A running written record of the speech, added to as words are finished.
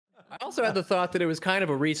I also had the thought that it was kind of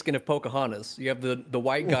a reskin of Pocahontas. You have the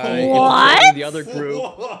white guy What? infiltrating the other group.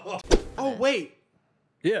 Oh wait,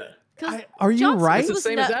 Yeah. are you John Smith right? It's the was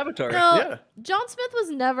same as Avatar. No, Yeah. John Smith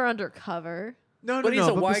was never undercover. No, But he's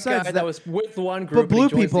a white guy besides that was with one group. But and he Blue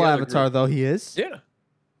joins People the other Avatar, group. though, he is. Yeah.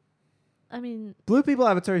 I mean, Blue People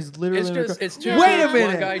Avatar is literally. It's two. Yeah. Wait a groups. minute.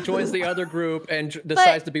 One guy joins the other group and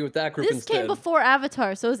decides to be with that group this instead. came before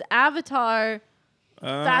Avatar, so it was Avatar,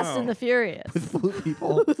 Fast and the Furious. With Blue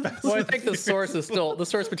People. Well, I think the source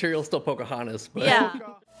material is still Pocahontas. But Yeah.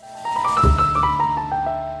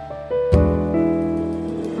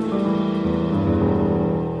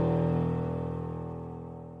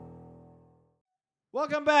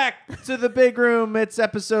 Welcome back to the big room. It's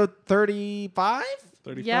episode 35.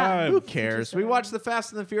 35. Yeah. Who cares? We watched The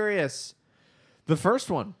Fast and the Furious. The first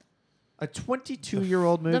one. A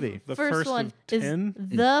 22-year-old movie. The The first first one of is 10?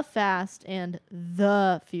 The Fast and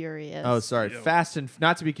the Furious. Oh, sorry. Yo. Fast and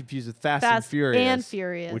not to be confused with Fast and Fast Furious. and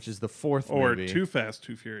Furious. Which is the fourth Or movie. Too Fast,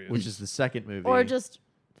 Too Furious. Which is the second movie. Or just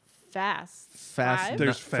Fast. Fast. Five?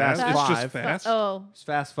 There's no, Fast. It's Five. just Fast. Oh, It's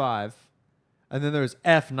Fast 5. And then there's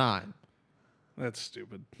F9. That's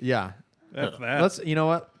stupid. Yeah. F that. Let's. You know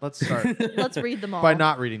what? Let's start let's read them all. by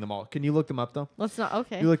not reading them all. Can you look them up though? Let's not.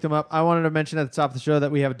 Okay. You looked them up. I wanted to mention at the top of the show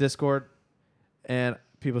that we have a Discord, and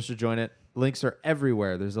people should join it. Links are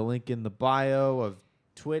everywhere. There's a link in the bio of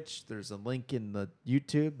Twitch. There's a link in the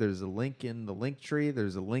YouTube. There's a link in the link tree.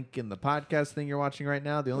 There's a link in the podcast thing you're watching right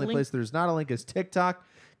now. The only Link. place there's not a link is TikTok,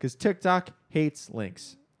 because TikTok hates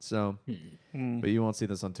links. So, but you won't see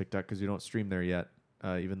this on TikTok because we don't stream there yet,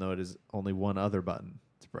 even though it is only one other button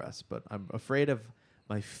to press. But I'm afraid of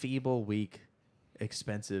my feeble, weak,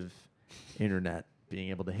 expensive internet being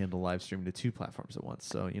able to handle live streaming to two platforms at once.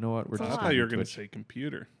 So you know what? We're That's I just thought gonna you do were going to Twitch. say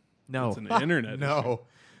computer. No, It's an internet No,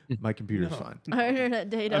 my computer's fine. Our internet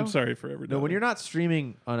data. I'm sorry for every No, when you're not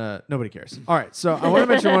streaming on a, nobody cares. All right, so I want to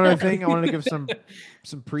mention one other thing. I wanted to give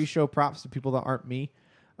some pre-show props to people that aren't me.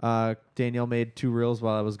 Danielle made 2 reels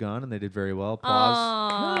while I was gone, and they did very well. Applause.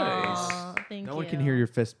 Aw, thank No you. one can hear your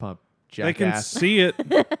fist pump, They can jackass. see it.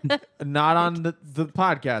 Not on the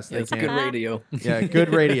podcast. They It's can. good radio. Yeah, good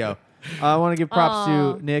radio. I want to give props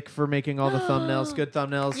Aw. to Nick for making all the thumbnails. Good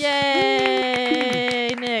thumbnails.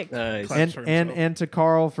 Yay, Nick. Nice. Claps for himself. And to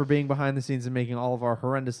Carl for being behind the scenes and making all of our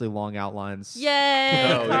horrendously long outlines. Yay,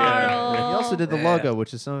 Oh, yeah. Carl. He also did the Yeah. logo,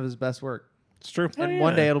 which is some of his best work. It's true. And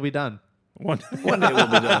one day it'll be done. One One day we'll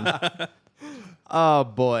be done. Oh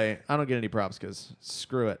boy, I don't get any props because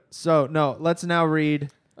screw it. So no, let's now read.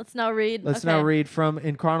 Let's now read. Let's now read from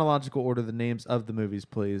in chronological order the names of the movies,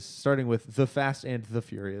 please. Starting with The Fast and the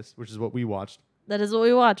Furious, which is what we watched. That is what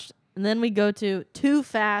we watched. And then we go to Too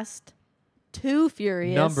Fast, Too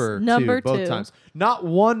Furious. Number two, both times. Not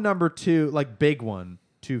one number two, like big one,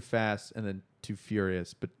 Too Fast, and then Too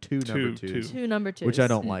Furious, but two number twos, Two number twos. which I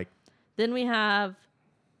don't like. Then we have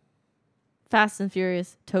Fast and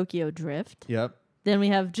Furious Tokyo Drift. Yep, Then we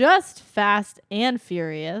have just Fast and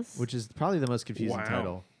Furious. which is probably the most confusing Wow.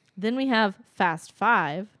 title. Then we have Fast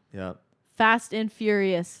 5, Yep. Fast and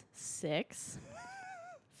Furious 6,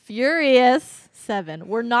 Furious 7.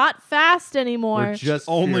 We're not fast anymore. We're just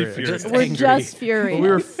Only Furious. Furious. Just We're angry. just Furious. But we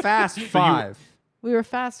were Fast 5, We were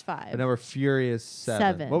Fast 5. and now we're Furious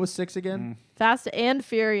 7. What was 6 again? Fast and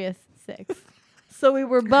Furious 6. So we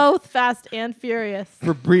were both Fast and Furious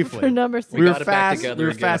For briefly. for number 6. We were got it back fast. together We were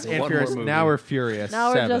again fast for and one more Furious. movie. Now we're Furious.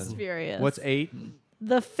 Now 7. we're just Furious. What's 8?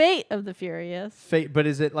 The Fate of the Furious? Fate, but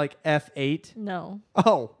is it like F8? No.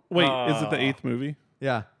 Oh, Wait, is it the 8th movie?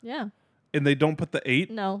 yeah. Yeah. And they don't put the 8?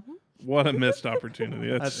 No. What a missed opportunity.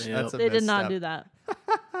 That's That's a They did not misstep. do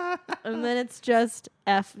that. And then it's just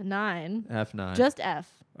F9. F9. Just F.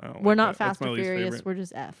 I don't We're like not that. That's Fast my and least Furious. favorite. We're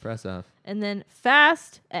just F. Press F. And then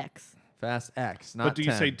Fast X. Fast X, not But do you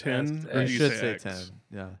 10. say 10 Fast or You do you should say say X? 10.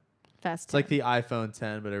 Yeah. Fast It's like the iPhone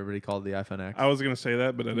 10, but everybody called it the iPhone X. I was going to say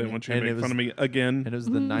that, but I didn't want you to And it make was- fun of me again. And it was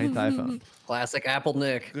the ninth iPhone. It Classic Apple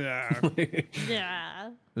Nick. Yeah, Yeah.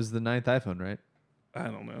 was the ninth iPhone, right? I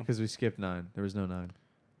don't know. Because we skipped 9. There was no 9.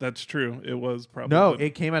 That's true. It was probably. No, the-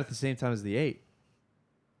 it came out at the same time as the 8.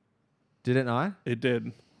 Did it not? it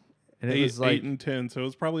did. And it 8, was like, 8 and 10, so it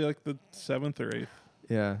was probably like the 7th or 8th.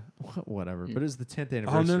 yeah, whatever. But it was the 10th Oh,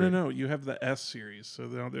 anniversary. no. You have the S series, so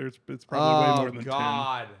it's probably way more than 10.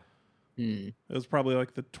 God. It was probably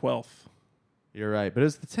like the 12th. You're right. But it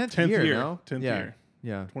was the 10th, 10th year, year. no? 10th yeah. year.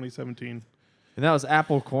 Yeah. 2017. And that was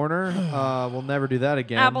Apple Corner. We'll never do that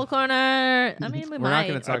again. Apple Corner. I mean, we We're not might.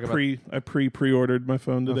 gonna talk about. I pre-ordered my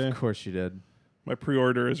phone today. Of course you did. My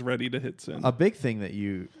pre-order is ready to hit send. A big thing that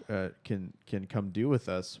you can come do with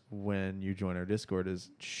us when you join our Discord is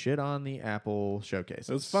shit on the Apple showcase.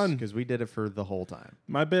 It was fun. because we did it for the whole time.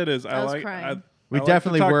 My bit is I was crying. We I like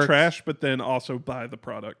definitely to talk worked- trash, but then also buy the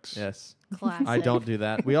products. Yes, Classic. I don't do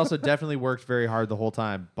that. We also definitely worked very hard the whole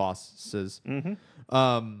time, bosses. Mm-hmm.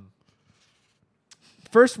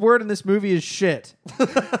 First word in this movie is shit. That's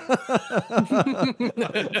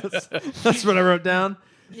what I wrote down.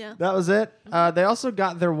 Yeah. That was it. They also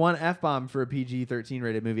got their one F-bomb for a PG-13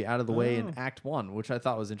 rated movie out of the way in Act 1, which I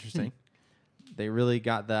thought was interesting. They really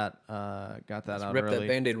got that out Rip early. that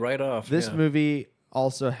Band-Aid right off. This yeah. movie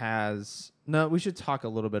also has... No, we should talk a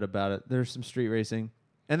little bit about it. There's some street racing.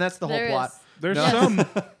 And that's the whole There plot. is. There's No. some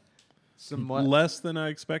Somewhat. less than I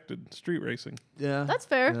expected street racing. Yeah. That's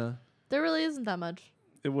fair. Yeah. There really isn't that much.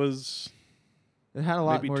 It was It had a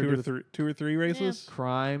lot maybe more to do with two or three races.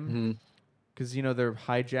 crime. Mhm. Because, they're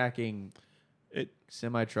hijacking It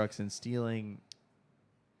semi-trucks and stealing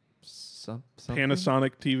something.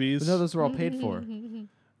 Panasonic But no, TVs. those were all paid for.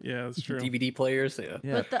 Yeah, that's true. DVD players. Yeah.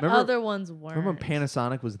 Yeah. But the remember, other ones weren't. remember when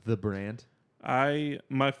Panasonic was the brand?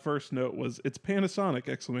 My first note was it's Panasonic !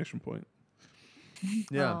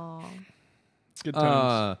 Yeah. Aw. Good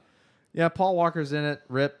times. Yeah, Paul Walker's in it.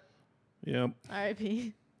 Rip. Yeah.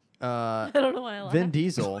 R.I.P. Uh, I don't know why I laughed. Vin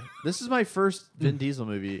Diesel. This is my first Vin Diesel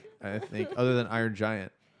movie, I think, other than Iron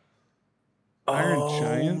Giant. Iron Oh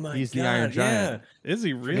Giant? my He's the God, Iron Giant. Is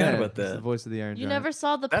he really? Forgot about He's that. the voice of the Iron You Giant. never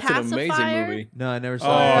saw the That's pacifier? an amazing movie. No, I never Oh,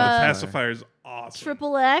 saw the it. pacifier is awesome.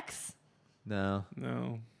 Triple X? No.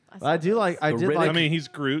 No. But I do like. I The did Riddick- like. I mean, he's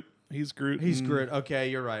Groot. He's Groot. he's and Groot. Okay,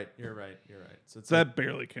 you're right. So it's like, That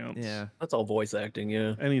barely counts. yeah. That's all voice acting.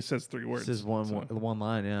 Yeah. And he says 3 words. This is one so. one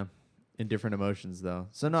line, yeah, in different emotions though.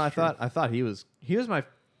 So no, I thought he was my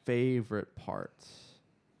favorite part.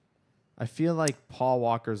 I feel like Paul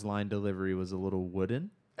Walker's line delivery was a little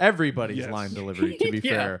wooden. Everybody's Yes. line delivery, to be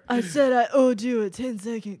Yeah. fair. I said I owed you a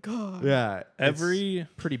 10-second card. Yeah, it's Every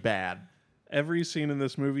pretty bad. scene in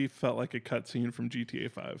this movie felt like a cutscene from GTA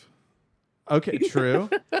 5. Okay, true.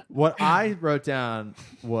 What I wrote down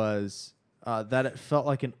was that it felt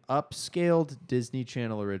like an upscaled Disney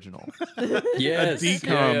Channel original, Yes. decom.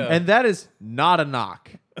 Yeah. and that is not a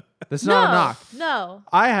knock. That's not a knock. No.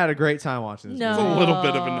 I had a great time watching this. No. It's a movie. little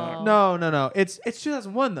bit of a knock. No. It's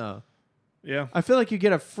 2001 though. Yeah. I feel like you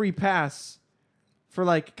get a free pass for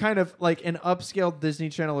like kind of like an upscaled Disney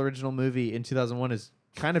Channel original movie in 2001 is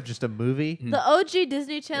kind of just a movie. The OG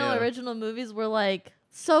Disney Channel Yeah. original movies were like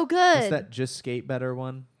so good. Is that Just Skate Better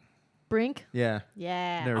one? Brink? Yeah.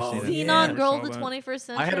 Yeah. Never Oh, seen it. Xenon Yeah. Girl of Saw the that. 21st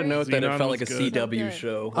Century. I had a note that it Xenon felt like a was good. CW So good.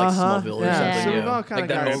 show, like Uh-huh. Smallville or Yeah. something. So we've all Yeah. kinda Like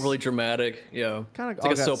that got overly dramatic. Yeah. Kind of It's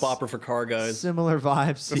like a soap opera for car guys. Similar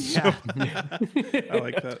vibes. Yeah. I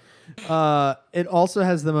like that. It also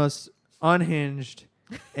has the most unhinged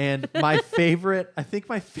and my favorite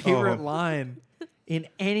Oh. line in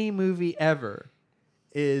any movie ever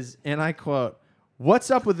is, and I quote,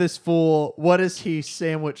 "What's up with this fool? What is he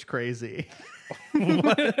sandwich crazy?"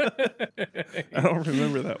 I don't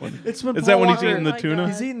remember that one. It's when Is Paul that when he's Walker- eating the Oh my tuna? God.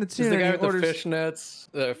 He's eating the Is tuna. the guy and with he orders, the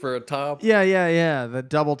fishnets for a top? Yeah. The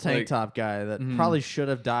double tank Like- top guy that probably should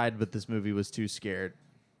have died, but this movie was too scared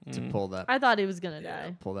to pull that I thought he was going to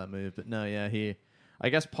die. move. But no, yeah, I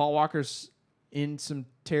guess Paul Walker's in some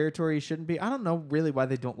territory he shouldn't be. I don't know really why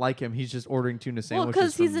they don't like him. He's just ordering tuna Well, sandwiches.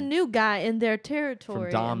 because he's a from- new guy in their territory.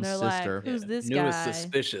 Dom's and they're sister. like, who's this New is guy?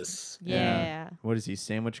 suspicious. Yeah. What is he,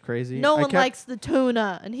 sandwich crazy? No I one kept- likes the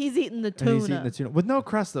tuna, and he's eating the and tuna. he's eating the tuna with no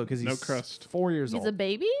crust though, because he's No crust. 4 years He's old. a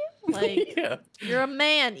baby? Like, Yeah. you're a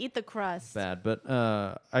man. Eat the crust. Bad, but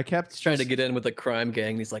I kept He's trying to get in with the crime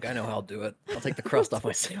gang. And he's like, I know how I'll do it. I'll take the crust off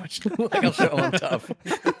my sandwich. Like I'll show I'm tough.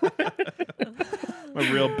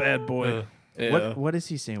 A real bad boy. Yeah. What is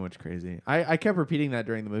he sandwich crazy? I kept repeating that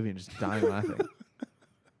during the movie and just dying laughing.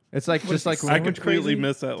 It's like just like I sandwich completely crazy?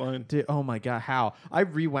 missed that line. Dude, oh my god, how? I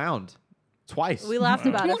rewound twice. We laughed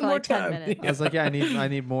about it One for more like 10 time. minutes. I was like, yeah, I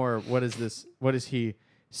need more. What is this? What is he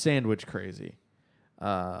sandwich crazy?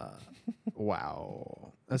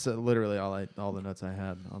 Wow. That's literally all the notes I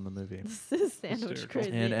had on the movie. This is sandwich Hysterical.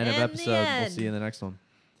 crazy. And end of In the episode. We'll end. see you in the next one.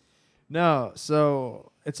 No,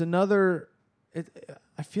 so it's another.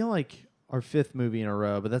 I feel like our 5th movie in a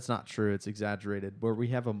row, but that's not true. It's exaggerated. Where we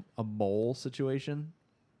have a mole situation,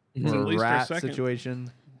 It's or at a least our rat second.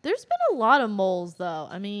 situation. There's been a lot of moles, though.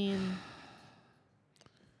 I mean,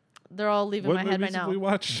 they're all leaving What my head movies right have now. we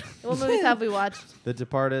watched? What movies have we watched? The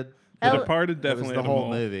Departed. The El- Departed That was definitely the had a whole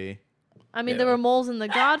mole. movie. I mean, Yeah. there were moles in The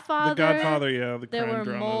Godfather. The Godfather, yeah. The There crime were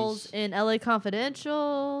dramas. moles in L.A.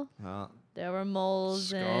 Confidential. Uh, There were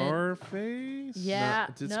moles in. Scarface. mommies? Yeah.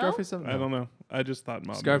 No, did No? Scarface have? I don't know. I just thought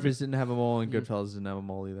mob. Scarface didn't have a mole, and Goodfellas didn't have a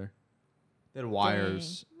mole either. They had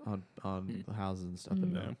wires on the houses and stuff. But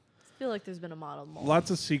movie. no. Yeah. I feel like there's been a model mole. Lots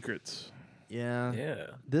of secrets. Yeah. Yeah.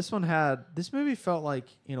 This movie felt like,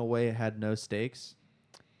 in a way, it had no stakes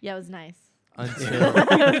Yeah, it was nice. until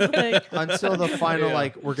Like, until the final, Yeah.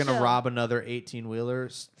 like, we're gonna Yeah. rob another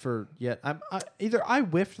 18-wheelers for yet. Either I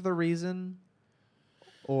whiffed the reason,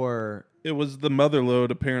 or It was the mother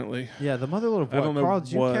load, apparently. yeah, the motherload of I what? don't know Carl,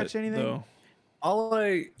 did you what, catch anything? though. I Not thought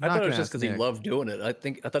it was gonna just ask because he Nick. loved doing it. I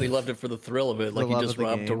thought he loved it for the thrill of it. The Like he love just of the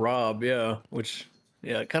robbed to game. rob. Yeah. Which,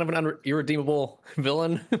 yeah, kind of an irredeemable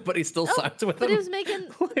villain, but he still sides with but him. he was making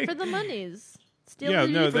Like- for the monies. Stealing Yeah,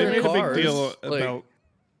 the no, they for made a cars, big deal like-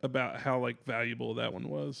 about how like valuable that one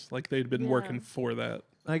was. Like they'd been Yeah. working for that.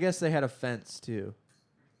 I guess they had a fence too.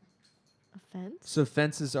 a fence. So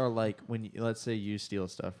fences are like when let's say you steal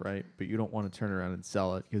stuff, right? But you don't want to turn around and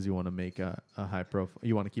sell it because you want to make a high profile.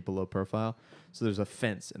 You want to keep a low profile. So there's a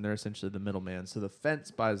fence, and they're essentially the middleman. So the fence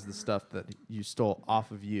buys the stuff that you stole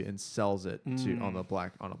off of you and sells it to on a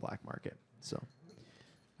black market. So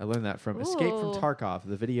I learned that from Escape from Ooh. Tarkov,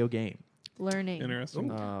 the video game. Learning. Interesting.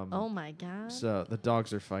 Oh my god. So the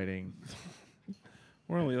dogs are fighting.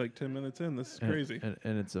 We're only like 10 minutes in. This is crazy.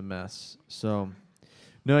 and it's a mess. So,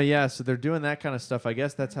 no, yeah. So they're doing that kind of stuff. I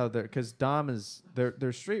guess that's how they're because Dom is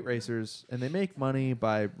they're street racers and they make money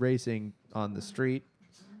by racing on the street.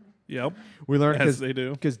 Yep. We learned As they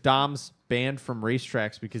do. because Dom's banned from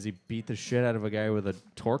racetracks because he beat the shit out of a guy with a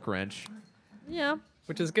torque wrench. Yeah.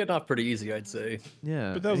 Which is getting off pretty easy, I'd say.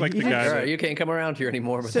 Yeah, But that was like the did- guy All that- right, you can't come around here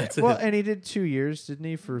anymore, but that's Well, it. and he did 2 years, didn't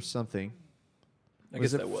he, for something? I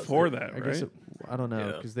was guess it that was for it. that, I right? guess I don't know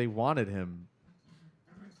Yeah. because they wanted him.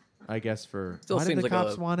 I guess for Still why did seems the like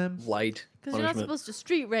cops a want him? light Because you're not punishment. supposed to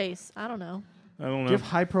street race. I don't know. I don't know. Give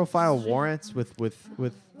high profile warrants with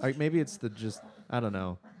like maybe it's the just I don't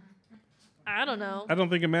know. I don't know. I don't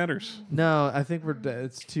think it matters. No, I think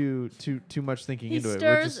it's too much thinking into it.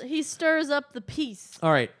 We're just, He stirs up the peace.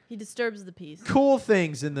 all right, He disturbs the peace. cool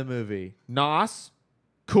things in the movie. Nos,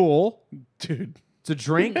 cool. Dude. It's a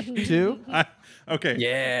drink too. Okay.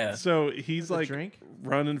 Yeah. So he's a like drink?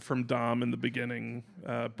 running from Dom in the beginning.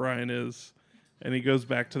 Brian is. And he goes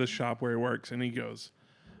back to the shop where he works and he goes,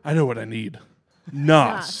 I know what I need.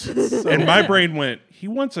 Nos. And my brain went, he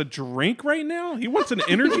wants a drink right now? He wants an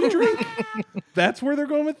energy drink? That's where they're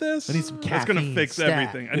going with this? I need some That's gonna caffeine fix stat.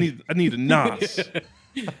 everything. I need a Nos.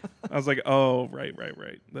 I was like, oh, right.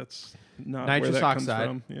 That's not Nitrous where that oxide.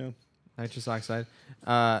 comes from. Yeah. Nitrous oxide.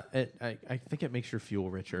 I think it makes your fuel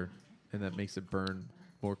richer, and that makes it burn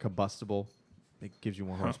more combustible. It gives you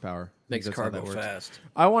more horsepower. I think Makes that's how that cargo works. fast.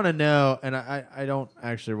 I want to know, and I don't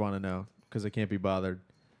actually want to know because I can't be bothered.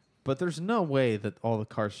 But there's no way that all the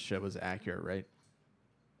car shit was accurate, right?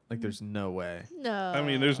 Like, there's no way. No. I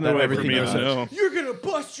mean, there's That no way for everything me to goes- know. You're gonna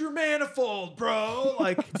bust your manifold, bro.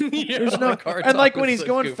 Like, Yeah, there's no. the car And like talk when was he's so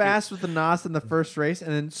going goofy. fast with the Nos in the first race,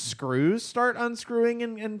 and then screws start unscrewing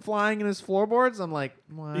and flying in his floorboards. I'm like,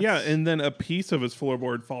 what? Yeah, and then a piece of his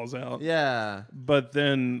floorboard falls out. yeah, But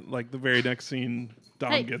then, like the very next scene,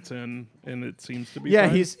 Dom Hey. gets in, and it seems to be yeah.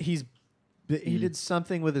 fine. He did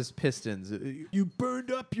something with his pistons. You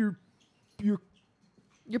burned up your Your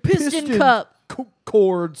piston cup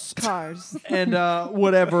cords cars. and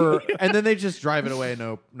whatever, and then they just drive it away.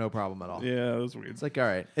 No problem at all. Yeah, that was weird. It's like, all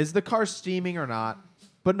right, is the car steaming or not?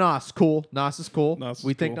 But Nos, cool. Nos is cool. Nos is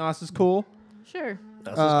we think cool. Nos is cool. Sure.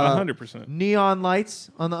 That's 100%. Neon lights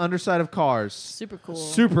on the underside of cars. Super cool.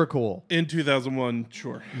 Super cool. In 2001,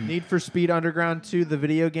 sure. Need for Speed Underground 2, the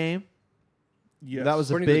video game. Yes. That was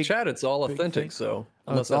a According to the big, chat, it's all big authentic. thing. So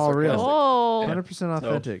Oh, unless it's that's all real. sarcastic. Oh. 100%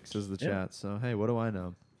 authentic, says the Yeah. chat. So hey, what do I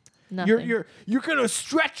know? Nothing. You're gonna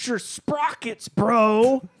stretch your sprockets,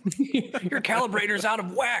 bro. Your calibrator's out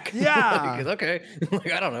of whack. Yeah. Like, okay.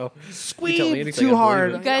 Like, I don't know. You tell me Squeeb anything, too I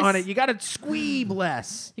hard believe it. You guys- on it. You gotta squeeb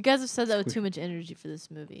less. You guys have said that with too much energy for this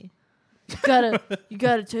movie. You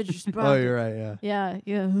gotta touch your sprocket. Oh, you're right. Yeah.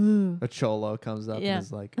 Yeah. A cholo comes up Yeah. and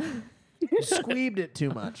is like, "You squeebed it too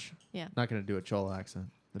much." Yeah. Not gonna do a cholo accent.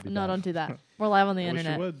 That'd be No, bad. don't do that. We're live on the I wish you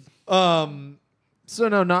internet. would. So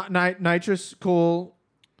no, not nitrous. Cool.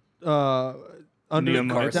 Under Neon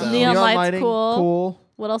lights. Neon lights, lighting, cool. Cool.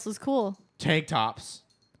 What else is cool? Tank tops.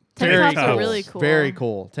 Tank Very tops are cool. really cool. Very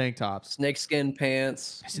cool. Tank tops. Snakeskin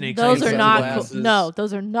pants. Those are skin not sunglasses. cool. No,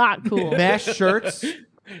 those are not cool. Mesh shirts.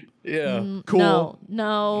 Yeah. Cool.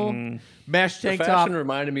 No. Mesh The tank top. fashion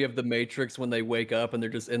reminded me of the Matrix when they wake up and they're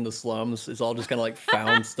just in the slums. It's all just kind of like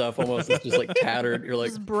found stuff almost. It's just like tattered. You're like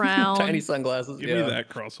Just brown. tiny sunglasses. Give yeah. me that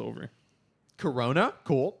crossover. Corona.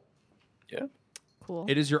 Cool. Yeah. Cool.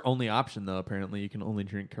 It is your only option, though. Apparently, you can only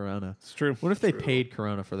drink Corona. It's true. What if they paid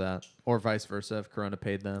Corona for that, or vice versa? If Corona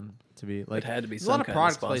paid them to be like, It had to be there's a lot some of kind of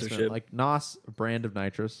product placement, sponsorship. like Nos, a brand of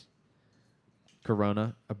nitrous,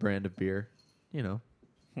 Corona, a brand of beer. You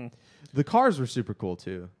know, the cars were super cool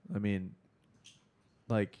too. I mean,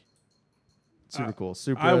 like super cool.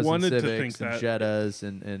 Supras wanted and to Civics think and that- Jettas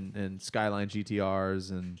and Skyline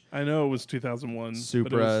GTRs and I know it was 2001. but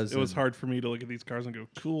Supras it was and- hard for me to look at these cars and go,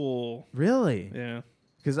 cool. really. Yeah.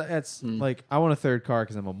 Because that's like I want a third car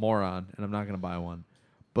because I'm a moron and I'm not gonna buy one.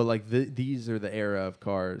 But like these are the era of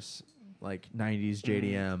cars, like '90s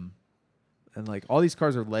JDM, and like all these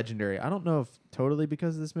cars are legendary. I don't know if totally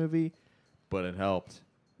because of this movie, but it helped.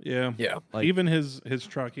 Yeah. Yeah. Like- Even his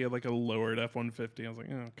truck, he had like a lowered F-150. I was like,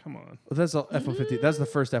 oh, come on. Well, that's a F-150. That's the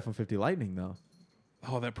first F-150 Lightning, though.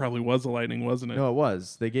 Oh, that probably was a Lightning, wasn't it? No, it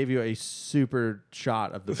was. They gave you a super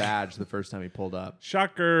shot of the badge the first time he pulled up.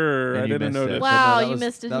 Shocker. And I you didn't missed it. notice. But Wow, that you was-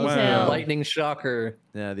 missed a that was detail. the- Lightning shocker.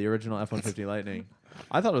 Yeah, the original F-150 Lightning.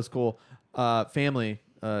 I thought it was cool. Family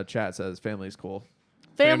chat says family is cool.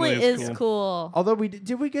 Family Family is is cool. cool. Although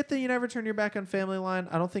did we get the "You Never Turn Your Back on Family" line?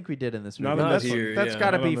 I don't think we did in this Not movie. in That's, this one. here, that's yeah.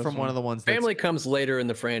 got to Not be on this from one one. of the ones. That's, Family comes later in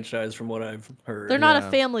the franchise, from what I've heard. They're not Yeah.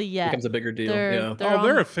 a family yet. Becomes a bigger deal. They're, Yeah. they're, on,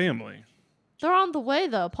 They're a family. they're on the way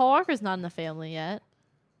though. Paul Walker's not in the family yet.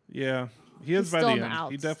 Yeah. He is He's by still the in the end.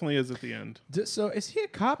 He outs. definitely is at the end. So is he a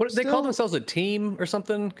cop? What they still? call themselves a team or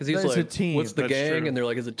something? Because he's It's a like, team. "What's the That's gang?" true. And they're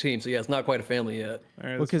like, "It's a team." So yeah, it's not quite a family yet. All right,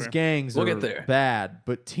 Well, that's because fair. gangs We'll are get there. bad,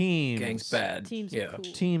 but teams. Gang's bad. Teams yeah. are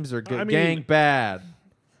cool. Teams are good. I mean- Gang bad.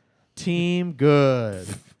 Team good.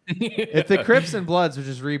 If the Crips and Bloods would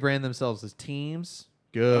just rebrand themselves as teams,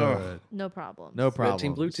 good. No problem. No problem. Red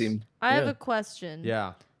team, blue team. I have Yeah. a question.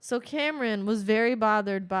 Yeah. So Cameron was very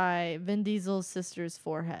bothered by Vin Diesel's sister's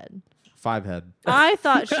forehead. 5 head. I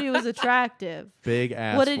thought she was attractive. Big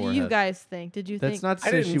ass. What did you forehead. guys think? Did you That's think? not to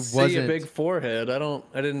I say didn't she see wasn't. a big forehead. I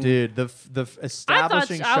didn't. Dude, the I thought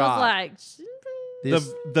establishing I shot. was like,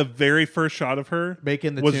 this- The very first shot of her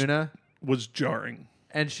making the was- tuna, was jarring.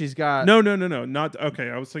 and she's got No. Not okay.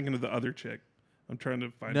 I was thinking of the other chick. I'm trying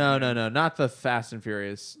to find. no, her no, name. no, not the Fast and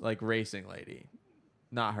Furious like racing lady,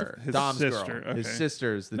 not her. His Dom's sister, girl. His okay.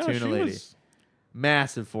 sister's the No, tuna she lady. was-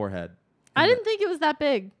 Massive forehead. I didn't think it was that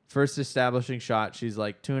big. First establishing shot, she's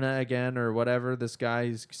like tuna again or whatever. This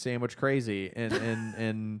guy's sandwich crazy,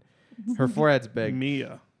 and her forehead's big.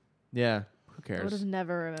 Mia. Yeah, who I would cares? have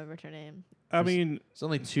never remembered her name. I mean, There's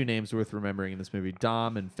only 2 names worth remembering in this movie: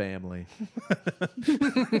 Dom and Family.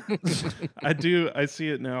 I see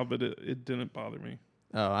it now, but it didn't bother me.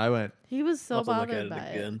 Oh, I went. He was so I'll have to look bothered at by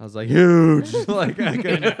it it. again. I was like huge. Like I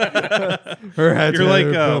couldn't. Her head's You're like,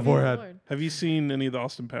 huge, oh, forehead. Lord. Have you seen any of the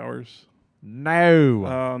Austin Powers? No.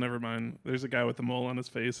 Oh, never mind. There's a guy with a mole on his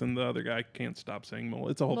face, and the other guy can't stop saying mole.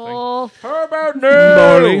 It's a whole Mole. How about thing.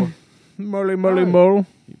 no? Molly, Molly. mole.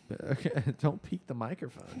 Okay, don't peek the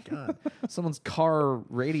microphone. God, someone's car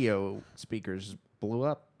radio speakers blew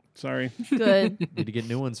up. Sorry. Good. Need to get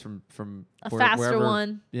new ones from A where- faster wherever-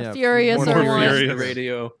 one. Yeah, A furiouser more one. furious. The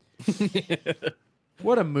radio.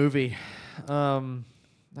 What a movie. I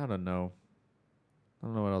don't know. I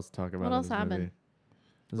don't know what else to talk about. What in else this happened? movie.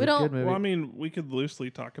 It was We a don't- good movie. Well, I mean, we could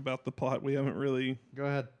loosely talk about the plot. We haven't really Go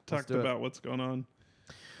ahead. Let's talked do it. about what's going on.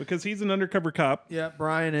 Because he's an undercover cop. Yeah,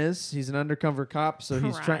 Brian is. He's an undercover cop, so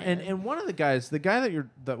he's trying. And, Brian. and one of the guys, the guy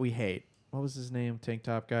that we hate, what was his name? Tank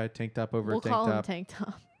top guy. Tank top over We'll tank call him top. Tank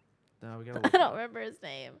Top. No, we I gotta. don't remember his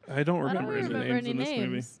name. I don't I don't remember any remember names any in this movie.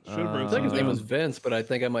 names. Should have I wrote I think his some name down. was Vince, but I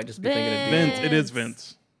think I might just be thinking of Vince. Diesel. It is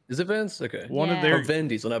Vince. Is it Vince? Okay. One of Yeah. their Oh, Vin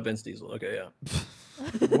Diesel, not Vince Diesel. Okay,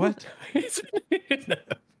 yeah. what?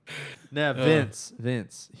 Nah, Vince.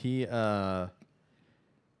 Vince.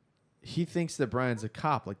 He thinks that Brian's a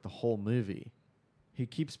cop like the whole movie. He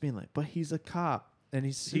keeps being like, but he's a cop, and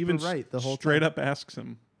he's super He even right the whole straight time. up asks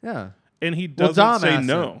him, Yeah. and he Well, doesn't Dom say asked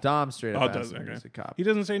no. him. Dom straight up Oh, asked does him if okay. he's a cop. He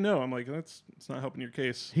doesn't say no. I'm like, it's not helping your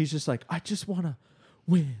case. He's just like, I just want to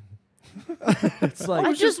win. It's like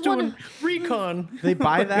I just want to. recon. they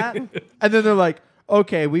buy that, and then they're like,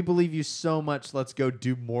 okay, we believe you so much. Let's go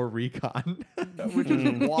do more recon, which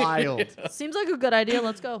is wild. Seems like a good idea.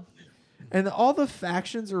 Let's go. And all the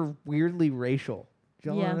factions are weirdly racial. Do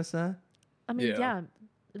y'all Yeah. notice that? I mean, Yeah. yeah.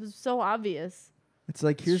 It was so obvious. It's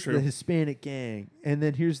like here's true. the Hispanic gang, and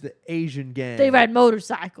then here's the Asian gang. They ride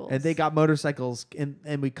motorcycles. and they got motorcycles,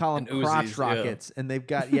 and we call them And crotch Uzis, yeah. rockets, and they've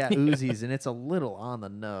got Uzis, and it's a little on the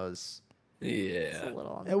nose. It's a Yeah.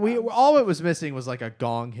 little on the And we nose. all it was missing was like a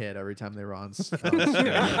gong hit every time they were on. on screen.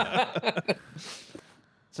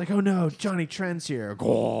 It's like, oh no, Johnny Trent's here.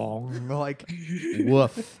 Gong. Like,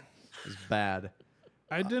 woof. It's bad.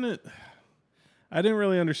 I didn't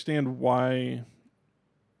really understand why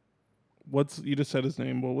you just said his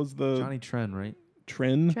name? What was the Johnny Tren, right?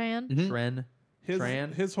 Tren? Tran. Tren.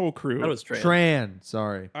 Tran. His whole crew. That was Tran. Tran.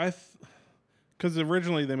 Sorry. Because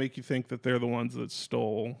originally they make you think that they're the ones that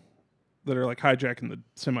are like hijacking the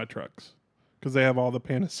semi trucks. Because they have all the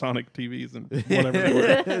Panasonic TVs and whatever they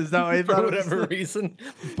were. Is that what you thought For it was? whatever reason.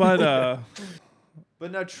 But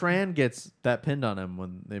But no, Tran gets that pinned on him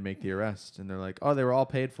when they make the arrest, and they're like, "Oh, they were all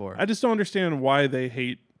paid for." I just don't understand why they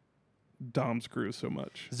hate Dom's crew so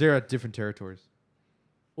much. They're at different territories.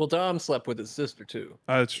 Well, Dom slept with his sister too.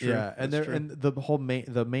 That's true. Yeah, and That's they're and the whole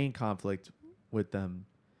main conflict with them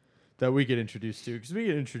that we get introduced to, because we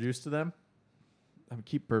get introduced to them. I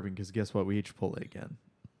keep burping because guess what? We eat Chipotle again.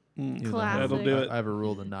 Even though Classic. That'll do it. I have a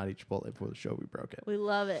rule to not eat Chipotle before the show. We broke it. We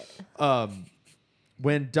love it.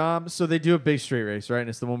 When Dom, so they do a big straight race, right? And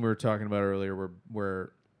it's the one we were talking about earlier, where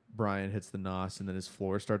Brian hits the nos, and then his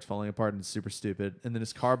floor starts falling apart, and it's super stupid. And then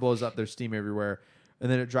his car blows up. There's steam everywhere, and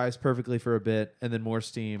then it drives perfectly for a bit, and then more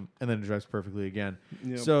steam, and then it drives perfectly again.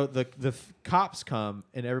 Yep. So the cops come,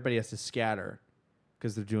 and everybody has to scatter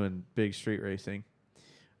because they're doing big street racing,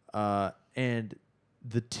 and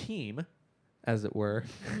the team, as it were,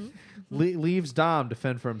 leaves Dom to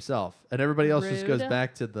fend for himself, and everybody else just goes Rude.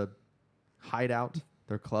 back to the hideout,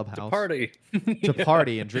 their clubhouse, Party. to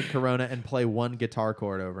party and drink Corona and play one guitar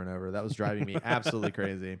chord over and over. That was driving me absolutely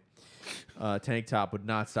crazy. Tank Top would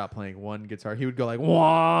not stop playing one guitar. He would go like,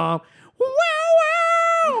 "Wah, wow,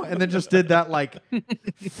 wow," and then just did that like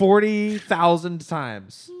 40,000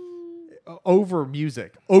 times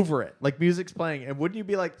over it. Like music's playing, and wouldn't you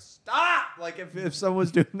be like, "Stop!" Like if someone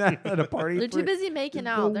was doing that at a party? They're too busy making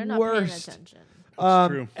out. They're not worst. paying attention.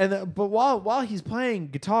 true. And but while he's playing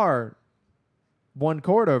guitar, one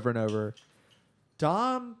chord over and over,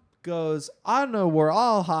 Dom goes, "I know where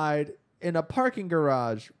I'll hide in a parking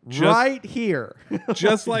garage right here."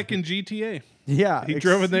 Just like in GTA. Yeah, He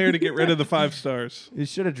drove in there to get rid of the 5 stars. He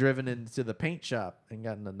should have driven into the paint shop and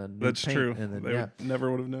gotten a new That's paint, true. And then, They yeah.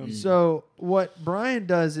 never would have known. So what Brian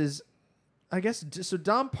does is, I guess, so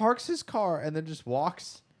Dom parks his car and then just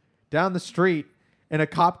walks down the street, and a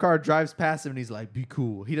cop car drives past him, and he's like, "Be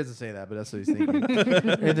cool." He doesn't say that, but that's what he's thinking.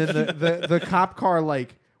 And then the cop car,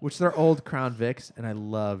 like, which they're old Crown Vics, and I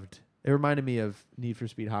loved. It reminded me of Need for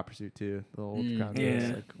Speed Hot Pursuit too. The old Crown Vics,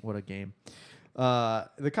 yeah. like, what a game.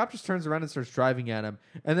 The cop just turns around and starts driving at him,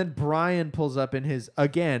 and then Brian pulls up in his,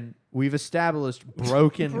 again, we've established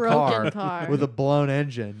broken car with a blown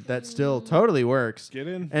engine that still totally works. Get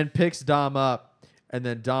in. And picks Dom up, and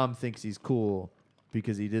then Dom thinks he's cool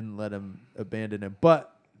because he didn't let him abandon him.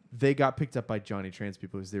 But they got picked up by Johnny Trans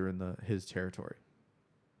people because they were in his territory.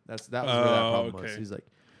 That was where that problem was. okay. He's like,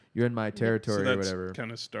 "You're in my territory," So or that's whatever.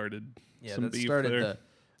 kind of started Yeah, some that beef started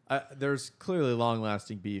there. there's clearly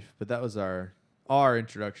long-lasting beef, but that was our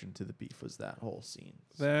introduction to the beef, was that whole scene.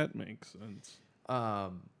 That makes sense.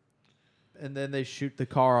 And then they shoot the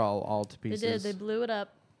car all to They pieces. did. They blew it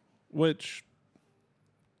up. Which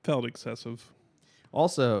felt excessive.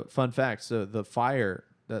 Also, fun fact: so the fire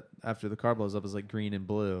that after the car blows up is like green and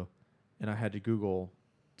blue, and I had to Google,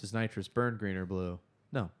 does nitrous burn green or blue?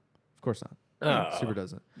 No, of course not. Oh. Super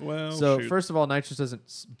doesn't. Well, So shoot. first of all, nitrous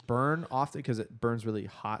doesn't burn often because it burns really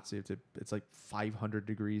hot. So you have to, it's like 500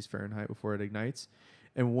 degrees Fahrenheit before it ignites,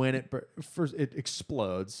 and when it first it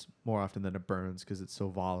explodes more often than it burns because it's so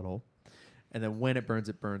volatile, and then when it burns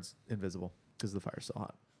invisible because the fire's so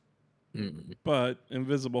hot. But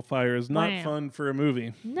invisible fire is not Wow. fun for a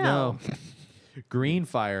movie. No. Green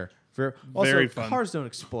fire. Also, Very fun. cars don't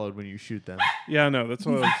explode when you shoot them. Yeah, no, that's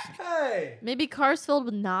what I was. Hey. Maybe cars filled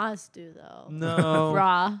with Nas do though. No.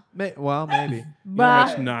 Brah. Well, maybe. You know how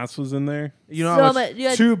much Brah. Nas was in there? You know So how much? much- you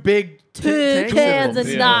had Two big Two tanks cans of of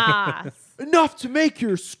them. Yeah. Nas. Enough to make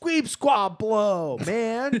your squeeb squab blow,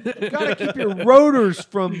 man. You gotta keep your rotors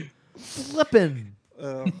from flipping.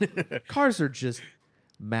 Cars are just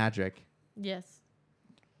magic. Yes.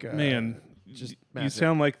 God. Man, just you magic.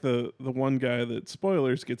 sound like the one guy that,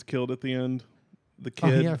 spoilers, gets killed at the end. The Oh,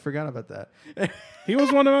 kid. yeah, I forgot about that. He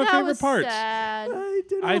was one of my That favorite was parts. sad.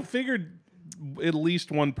 I figured at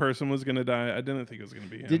least one person was going to die. I didn't think it was going to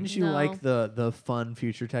be him. Didn't you No. like the fun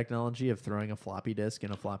future technology of throwing a floppy disk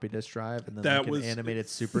in a floppy disk drive and then That like an was animated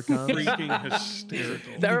super comes? Freaking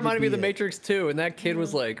hysterical. That reminded me of be The it. Matrix 2, and that kid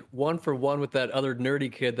was like 1 for 1 with that other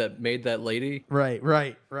nerdy kid that made that lady. Right.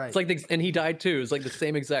 It's like, and he died too. It's like the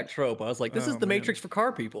same exact trope. I was like, this Oh, is The man. Matrix for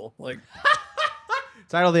car people. Like,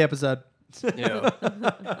 Title of the episode. you know.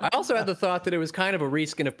 I also had the thought that it was kind of a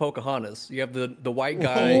reskin of Pocahontas. You have the white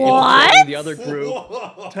guy What? infiltrating the other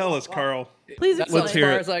group. Tell us, Carl. Please That's explain. as hear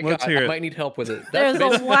far it. as I Let's got. hear I it. might need help with it. There's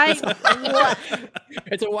That's a white. What?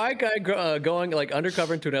 It's a white guy going like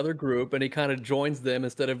undercover into another group, and he kind of joins them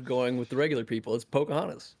instead of going with the regular people. It's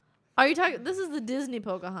Pocahontas. Are you talking? This is the Disney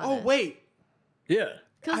Pocahontas. Oh wait, Yeah,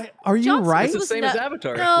 'Cause are you John right? it's Smith the was same as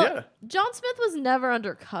Avatar. No, Yeah, John Smith was never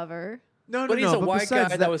undercover. No, but he's a white guy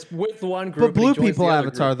besides that was with one group. But Blue and he joins People the other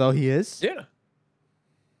Avatar group. though he is. Yeah,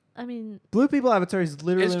 I mean, Blue People Avatar is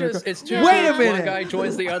literally. it's undercover. just it's two. Yeah. Wait a groups. minute. One guy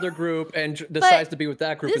joins the other group and decides to be with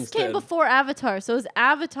that group this instead. came before Avatar, so it's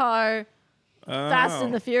Avatar Fast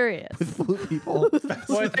and the Furious. Blue People.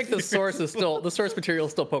 Well, I think the source material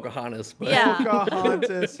is still Pocahontas. But Yeah.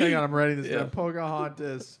 Pocahontas. Hang on, I'm writing this Yeah. down.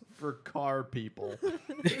 Pocahontas for car people.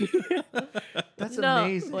 That's No,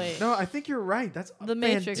 amazing. wait. No, I think you're right. That's The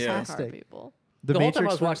Matrix for car fantastic. people. The, the whole time I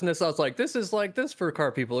Matrix was for- watching this, I was like, "This is like this for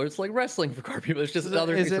car people, or it's like wrestling for car people. It's just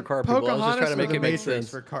other Is things for it car people." I was just Pocahontas trying to or make the it make Matrix sense.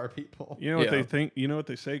 for car people? You know what they Yeah. think? You know what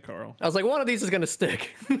they say, Carl? I was like, one of these is gonna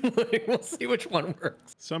stick. Like, we'll see which one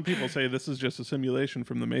works. Some people say this is just a simulation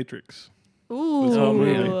from the Matrix. Ooh. whole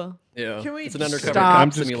movie. man. Yeah, Can we it's an just undercover stop? cop I'm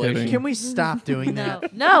just simulation. kidding. Can we stop doing No,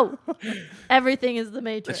 that? no. Everything is the The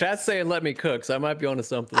Matrix. chat's saying, "Let me cook," so I might be onto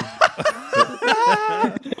something.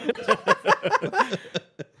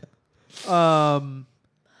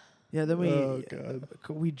 Yeah, then Oh, God.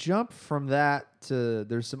 we jump from that to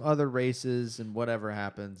there's some other races and whatever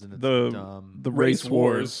happens and it's The dumb. the Race race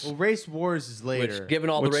wars. Well, race wars is later. Which, given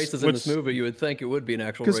all the Which- races in this which- movie, you would think it would be an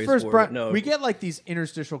actual Because race first, war. Brian, but no, we get like these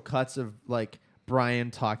interstitial cuts of like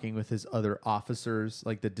Brian talking with his other officers,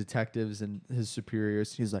 like the detectives and his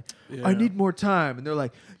superiors. He's like, "I Yeah. need more time," and they're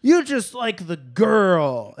like, "You just like the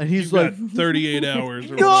girl," and he's You've like, got 38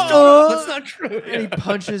 hours. Or "No!" whatever. that's not true. And he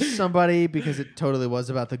punches somebody because it totally was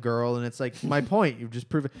about the girl, and it's like, my point. You've just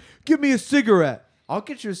proven. Give me a cigarette. I'll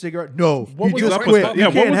get you a cigarette. No, What you was just up with quit. that? You Yeah,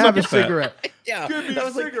 what can't was have up a with that? cigarette. Yeah, Give me that a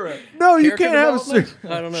was like cigarette. No, you character can't have a development?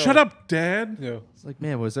 cigarette. I don't know. Shut up, Dad. Yeah. It's like,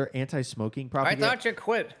 man, was there anti-smoking I propaganda? thought you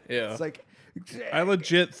quit. Yeah. It's like, I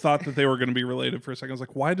legit thought that they were going to be related for a second. I was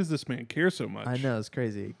like, why does this man care so much? I know it's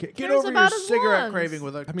crazy. Get Cares over your about his cigarette lungs. craving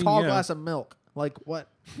with a I mean, tall yeah. glass of milk. Like what?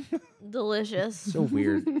 Delicious. So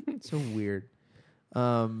weird. So weird.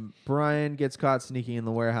 Brian gets caught sneaking in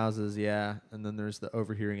the warehouses. Yeah, and then there's the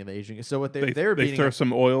overhearing of the Asian. So what they were they beating throw up-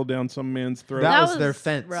 some oil down some man's throat. That That was their was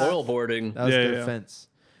fence. rough. Oil boarding. That was Yeah, their yeah. fence.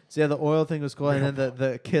 So yeah, the oil thing was cool, and then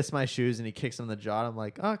the kiss my shoes, and he kicks him in the jaw. I'm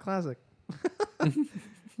like, oh, classic.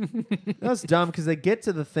 That's dumb because they get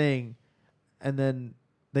to the thing, and then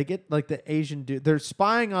they get like the Asian dude. They're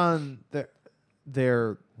spying on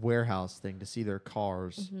their warehouse thing to see their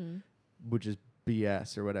cars, which is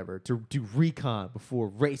BS or whatever, to do recon before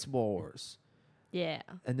race wars. Yeah.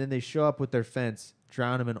 And then they show up with their fence,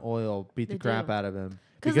 drown him in oil, beat the They crap do. out of him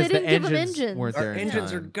 'Cause they the didn't give him engines engines. weren't Our there. in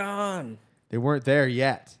engines are time. gone. They weren't there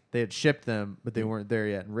yet. They had shipped them, but they weren't there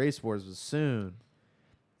yet. And Race Wars was soon.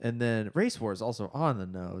 And then Race Wars also on the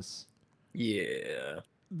nose. Yeah.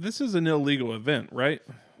 This is an illegal event, right?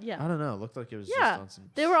 I Yeah. don't know. It looked like it was Yeah. just on some.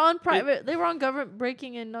 They were on private. They were on government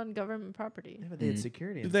breaking in on government property. Yeah, but they had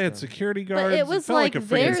security. and They had stuff. security guards. But it was felt like a freaking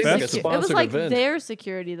their Seems like a festival. it was sponsored like event. their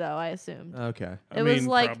security though. I assumed Okay. I it mean, was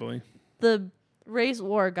like probably. the race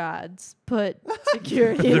war gods put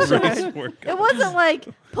security in The charge. race war It wasn't like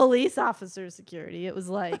police officer security. It was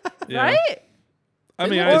like Yeah. right. I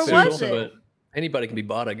mean, Or I was assume it? But anybody can be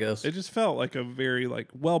bought, I guess. it just felt like a very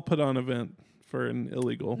well put on event for an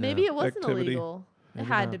illegal. Maybe it wasn't activity. illegal. It Maybe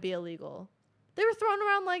had not. to be illegal. They were throwing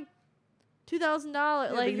around like $2,000.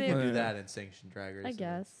 Yeah, like but you they, can do Yeah. that in sanctioned drag racing. I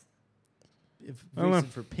guess. If I don't know. racing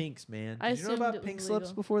for pinks, man. I Did you know assumed about it was pink slips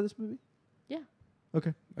illegal. before this movie? Yeah.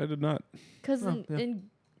 Okay. I did not. Because Oh, yeah. in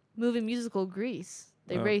movie musical Grease,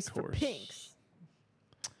 they Of race for course. pinks.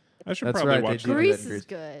 I should That's probably right, they watch do do that. that in Grease is Grease.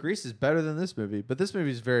 good. Grease is better than this movie, but this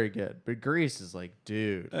movie is very good. But Grease is like,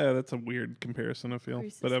 dude. That's a weird comparison, I feel.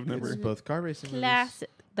 Grease But is I've never. It's both car racing movies. Classic.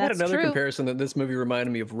 I had That's another true. comparison that this movie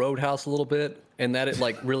reminded me of Roadhouse a little bit, and that it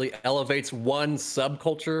like really elevates one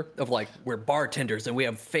subculture of like we're bartenders and we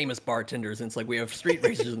have famous bartenders, and it's like we have street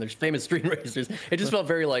racers and there's famous street racers. It just felt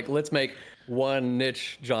very like let's make one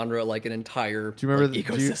niche genre like an entire Do you remember? like,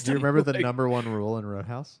 Do ecosystem. you remember the Like, number one rule in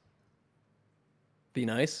Roadhouse? Be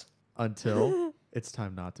nice. Until it's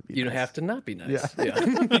time not to be. You don't nice. have to not be nice.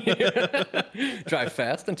 Yeah. Drive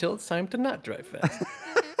fast until it's time to not drive fast.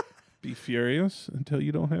 Be furious until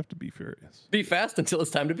you don't have to be furious. Be fast until it's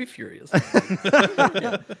time to be furious.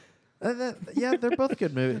 Yeah, they're both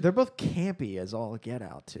good movies. They're both campy as all get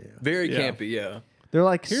out too. Very Yeah. campy, yeah. They're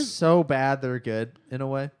like so bad they're good in a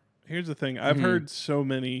way. Here's the thing. I've heard so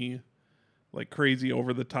many like crazy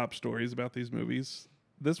over the top stories about these movies.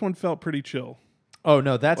 This one felt pretty chill. Oh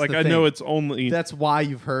no, that's Like the I thing. know it's only That's why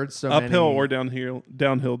you've heard so uphill many, or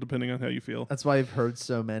downhill, depending on how you feel. That's why you've heard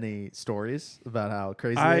so many stories about how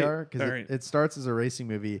crazy I- they are. Because alright. it starts as a racing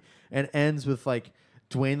movie and ends with like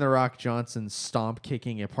Dwayne the Rock Johnson stomp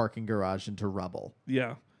kicking a parking garage into rubble.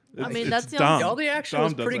 Yeah. mean, It's that's the Dom. only- All the action Dom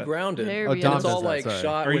was does pretty that. grounded. Very Oh, And Dom it's does all that, like sorry.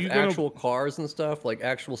 shot Are with you gonna- actual cars and stuff, like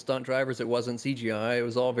actual stunt drivers. It wasn't CGI. It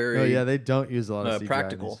was all very. Oh yeah, they don't use a lot of CGI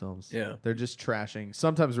practical. in these films. Yeah. They're just trashing.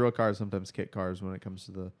 Sometimes real cars, sometimes kit cars when it comes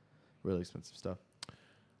to the really expensive stuff.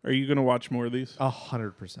 Are you going to watch more of these?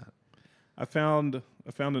 100%. I found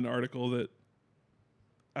an article that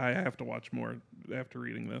I have to watch more after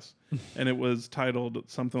reading this, and it was titled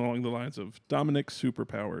something along the lines of Dominic's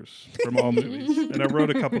superpowers from all movies, and I wrote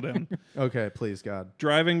a couple down. Okay, please God.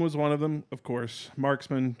 Driving was one of them, of course.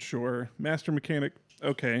 Marksman, sure. Master mechanic,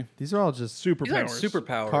 okay. These are all just These Superpowers. aren't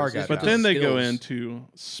superpowers. Car It's guy just But guys. then they go skills. into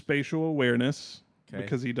spatial awareness Okay.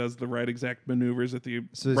 because he does the right exact maneuvers at the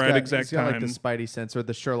so he's right got, exact he's got time. like the Spidey sense or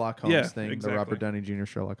the Sherlock Holmes Yeah, thing, exactly. the Robert Downey Jr.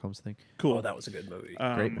 Sherlock Holmes thing. Cool. Oh, that was a good movie.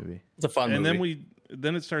 Great movie. It's a fun and movie.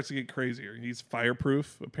 then it starts to get crazier. He's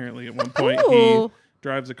fireproof. Apparently, at one point Ooh. he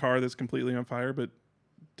drives a car that's completely on fire, but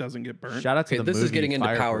doesn't get burnt. Shout out to Okay, the this movie is getting into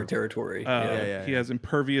power Fireproof. territory. Yeah, He yeah. has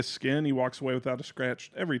impervious skin. He walks away without a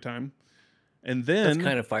scratch every time. And That's then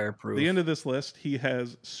kind of fireproof. the end of this list, he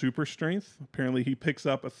has super strength. Apparently, he picks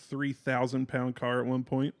up a 3,000-pound car at one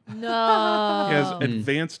point. No. He has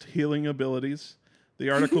advanced healing abilities.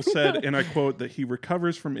 The article said, and I quote, that he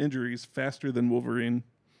recovers from injuries faster than Wolverine.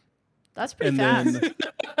 That's pretty And fast.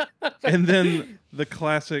 then, and then the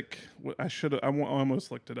classic. I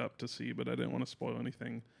almost looked it up to see, but I didn't want to spoil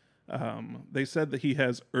anything. They said that he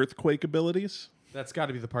has earthquake abilities. That's got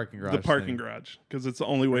to be the parking garage. The parking thing. garage, because it's the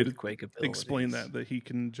only way to Earthquake explain abilities. that he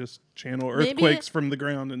can just channel Maybe earthquakes from the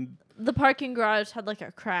ground. And The parking garage had like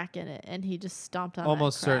a crack in it, and he just stomped on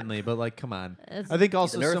Almost that crack. certainly, but like, come on. It's- I think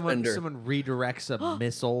also He's an someone earthbender. redirects a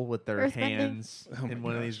missile with their Earthbending. hands Oh my in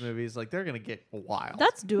one of these gosh. movies. Like, they're gonna get wild.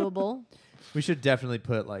 That's doable. We should definitely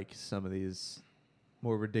put like some of these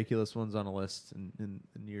more ridiculous ones on a list in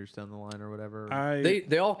years down the line or whatever.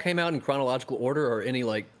 They all came out in chronological order, or any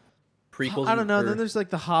like prequels. I don't know. or- Then there's like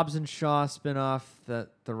the Hobbs and Shaw spinoff that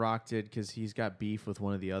The Rock did because he's got beef with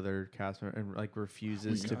one of the other cast members and like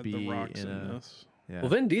refuses to God, be the Rock's in in a. this. Yeah. Well,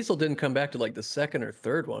 Vin Diesel didn't come back to like the second or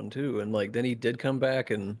third one too, and like then he did come back,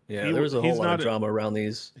 and yeah, He- there was a he's whole lot not of a- drama around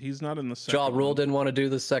these. He's not in the second Ja Rule one. didn't want to do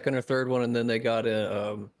the second or third one, and then they got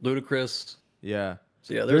Ludacris. Yeah.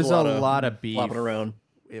 So yeah, There's there's a lot of beef flopping around.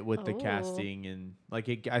 with the Oh. casting and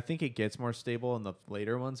like I think it gets more stable in the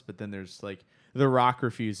later ones, but then there's like The Rock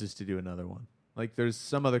refuses to do another one. Like there's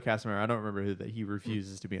some other cast member I don't remember who that he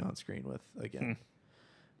refuses to be on screen with again,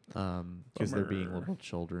 because they're being Bummer. little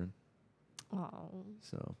children. Oh.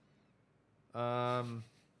 So,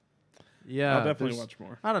 yeah, I'll definitely there's- watch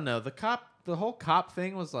more. I don't know. The whole cop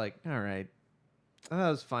thing was like, all right, I thought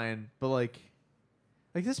it was fine, but like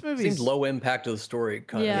this movie Seemed low impact to the story.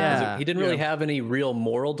 Kind Yeah. of. 'cause he didn't really Yeah. have any real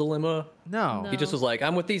moral dilemma. No, No. He just was like,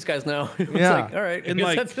 "I'm with these guys now." It's Yeah. like, all right, I And, guess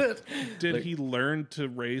like, that's it. Did Like- he learn to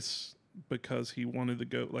race because he wanted to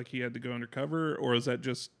go, like he had to go undercover, or is that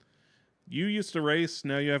just you used to race,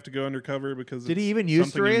 now you have to go undercover because Did he it's even use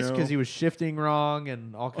to something you race know? because he was shifting wrong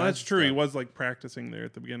and all kinds? Well, that's of true. He stuff. was like practicing there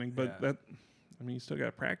at the beginning, but Yeah. I mean, you still got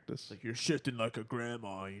to practice. Like you're shifting like a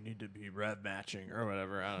grandma. You need to be rev matching or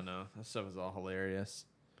whatever. I don't know. That stuff is all hilarious.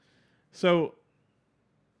 So,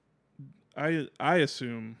 I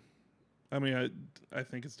assume, I mean, I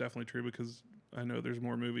think it's definitely true because I know there's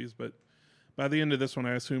more movies, but by the end of this one,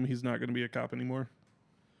 I assume he's not going to be a cop anymore.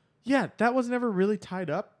 Yeah, that was never really tied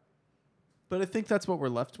up, but I think that's what we're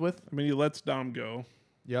left with. I mean, he lets Dom go.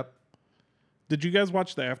 Yep. Did you guys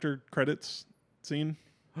watch the after credits scene?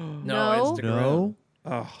 No, No. I didn't stick around.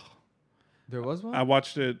 Oh, There was one. I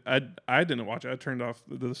watched it. I didn't watch it. I turned off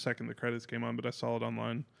the second the credits came on, but I saw it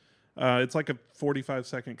online. It's like a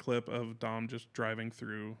 45-second clip of Dom just driving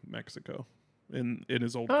through Mexico in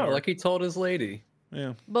his old Oh, car. like he told his lady.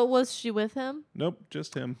 Yeah. But was she with him? Nope,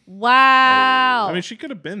 just him. Wow. I mean, she could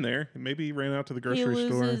have been there. Maybe he ran out to the he grocery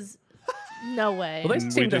store. loses. No way. Well, they And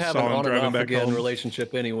we seem to just have saw an him on and driving off back again home.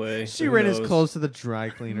 relationship anyway. she Who ran his knows? clothes to the dry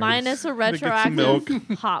cleaners. Minus a get some retroactive milk.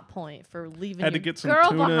 hot point for leaving Had to a get some girl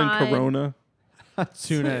tuna behind. and Corona.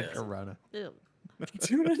 tuna and Corona. Ew.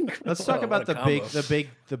 Let's talk Oh, about what a combo.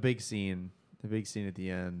 the big scene. The big scene at the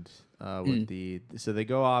end with so they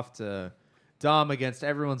go off to Dom against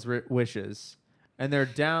everyone's wishes. And they're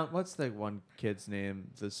down. What's the one kid's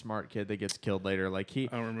name? The smart kid that gets killed later. Like I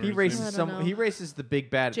don't remember he his races name. I don't some. know. He races the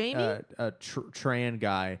big bad Jamie? Tran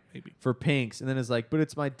guy Maybe. for Pinks, and then is like, but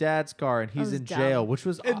it's my dad's car, and he's was in dumb. jail, which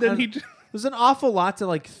was And then he There's an awful lot to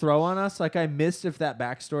like throw on us. Like I missed if that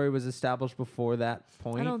backstory was established before that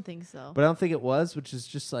point. I don't think so. But I don't think it was, which is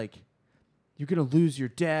just like you're gonna lose your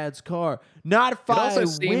dad's car. Not if I also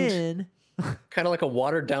seemed win. kind of like a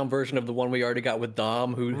watered down version of the one we already got with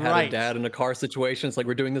Dom, who had Right. a dad in a car situation. It's like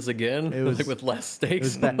we're doing this again, It was- like with less It stakes.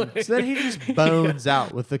 was bad. So then he just bones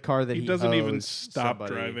out with the car that he doesn't even owes stop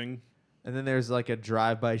somebody. driving. And then there's like a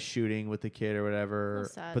drive-by shooting with the kid or whatever.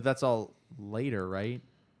 That's sad. But that's all later, right?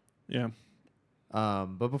 Yeah.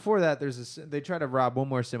 But before that, they try to rob one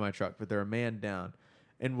more semi truck, but they're a man down.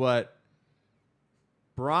 And what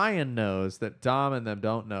Brian knows that Dom and them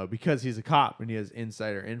don't know, because he's a cop and he has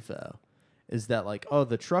insider info, is that like, oh,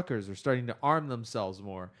 the truckers are starting to arm themselves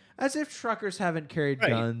more, as if truckers haven't carried Right.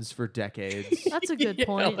 guns for decades. That's a good Yeah,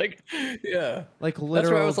 point. like, yeah. Like That's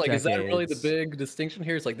literal where I was like, is that really the decades. big distinction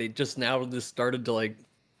here? It's like they just now just started to like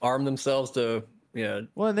arm themselves to, yeah.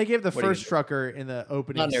 Well, and they gave the What do you- first trucker in the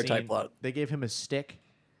opening Not an scene. airtight plot. They gave him a stick.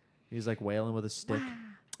 He's like wailing with a stick,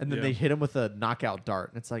 and then Yeah. they hit him with a knockout dart,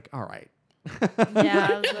 and it's like, all right. Yeah,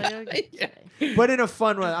 I was like, okay. Yeah. But in a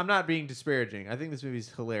fun way. I'm not being disparaging. I think this movie's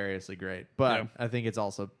hilariously great, but Yeah. I think it's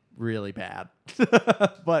also really bad,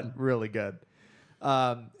 but really good.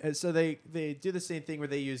 And so they do the same thing where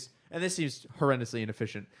they use, and this seems horrendously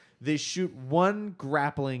inefficient. They shoot one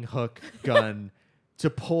grappling hook gun to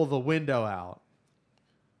pull the window out,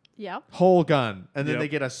 Yeah. whole gun, and then Yep. they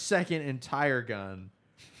get a second entire gun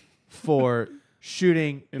for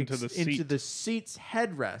shooting Into the seat. into the seat's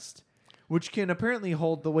headrest, which can apparently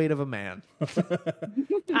hold the weight of a man.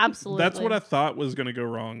 Absolutely. That's what I thought was going to go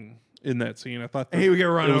wrong in that scene. I thought He would get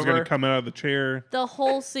run it was going over. to come out of the chair, The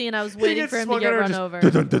whole scene, I was He waiting gets for him to swung get at her run just over.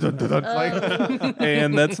 dun, dun, dun, dun, dun, like,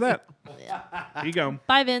 and that's that. Here you go.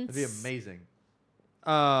 Bye, Vince. that'd be amazing.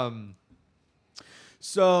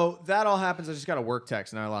 So that all happens. I just got a work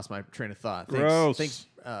text, and I lost my train of thought. Gross. Thanks,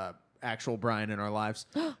 actual Brian in our lives.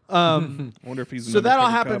 I wonder if he's So an that all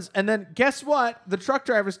undercover happens, cop. and then guess what? The truck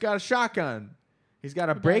driver's got a shotgun. He's got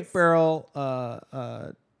a He break does. barrel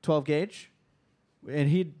 12 gauge, and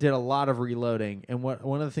he did a lot of reloading. And one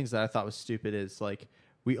of the things that I thought was stupid is like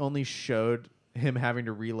we only showed him having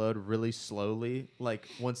to reload really slowly, like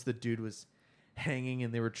once the dude was hanging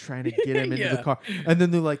and they were trying to get him into the Yeah. car, and then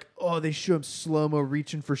they're like, oh, they show him slow-mo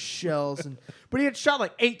reaching for shells, but he had shot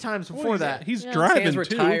like 8 times before that. He's Yeah. driving Hands were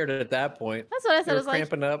too. tired at that point. That's what I They said. I were was like,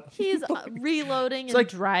 cramping up. he's reloading and like-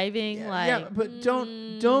 driving. Like, Yeah, but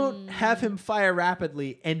don't have him fire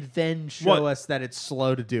rapidly and then show What? us that it's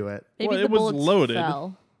slow to do it. maybe Well, the it was bullets loaded.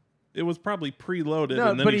 fell. It was probably preloaded. No,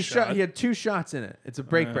 and then but he he shot. He had 2 shots in it. It's a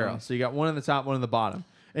break barrel, so you got one on the top, one on the bottom,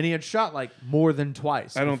 and he had shot like more than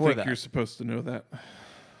twice. I don't before think that. you're supposed to know that.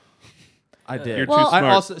 I did. You're Well- too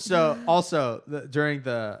I smart. also during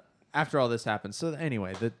the after all this happens. So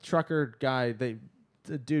anyway, the trucker guy, the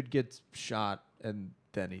dude gets shot, and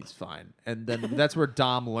then he's fine, and then that's where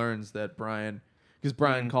Dom learns that Brian, because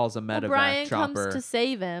Brian calls a Well, medevac Brian chopper, comes to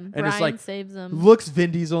save him. and it's Brian like saves him. looks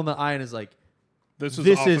Vin Diesel in the eye and is like, This is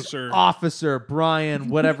this officer. is Officer Brian,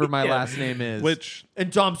 whatever my Yeah. last name is. Which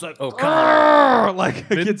and Dom's like, Oh, come on. "Arr!" like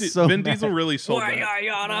Vin, gets so Vin mad. Diesel really sold Why, that.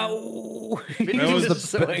 Ayana? Ooh. Vin That Diesel's, was the,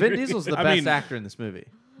 so Vin angry. Diesel's the I best mean- actor in this movie.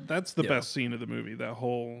 That's the Yeah. best scene of the movie. That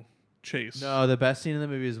whole chase. No, the best scene in the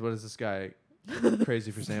movie is what is this guy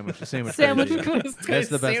crazy for sandwich? Sandwich Sandwich crazy. This That's guy's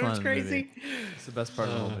the best sandwich line in the crazy. movie. It's the best part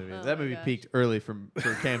of the whole movie. Oh That my movie gosh. peaked early for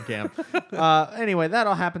Cam Cam. Anyway, that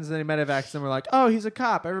all happens, and then he medevacs, and we're like, oh, he's a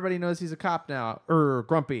cop. Everybody knows he's a cop now.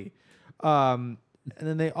 Grumpy. And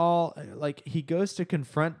then they all like he goes to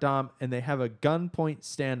confront Dom, and they have a gunpoint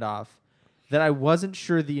standoff that I wasn't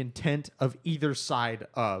sure the intent of either side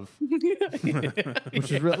of.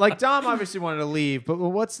 Which is real. Like Dom obviously wanted to leave, but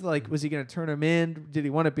what's like? Was he going to turn him in? Did he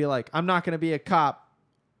want to be like, I'm not going to be a cop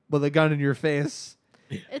with a gun in your face?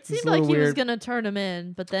 It a seemed like little he was weird. gonna turn him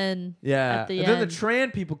in, but then Yeah. at the And then end, the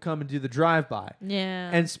Tran people come and do the drive-by. yeah.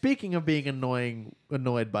 And speaking of being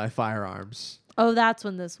annoyed by firearms, oh, that's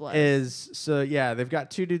when this was. they've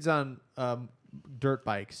got 2 dudes on dirt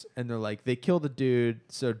bikes, and they're like, they kill the dude,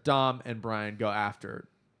 so Dom and Brian go after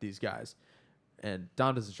these guys. And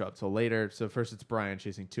Dom doesn't show up till later, so first it's Brian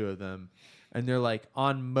chasing 2 of them. And they're like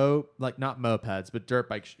on not mopeds, but dirt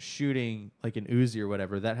bikes shooting like an Uzi or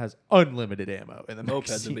whatever that has unlimited ammo in the Mopeds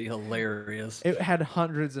magazine. would be hilarious. It had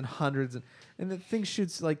hundreds and hundreds, and the thing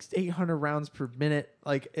shoots like 800 rounds per minute.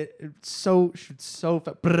 Like it shoots so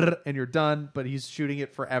fast, and you're done. But he's shooting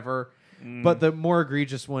it forever. But the more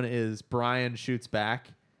egregious one is Brian shoots back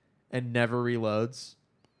and never reloads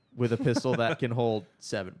with a pistol that can hold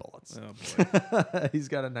 7 bullets. Oh, boy. He's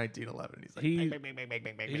got a 1911. He's like,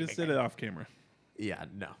 He just did it off camera. yeah,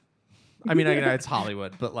 no. I mean, it's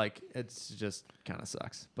Hollywood, but like it's just kind of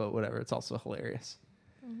sucks. But whatever. It's also hilarious.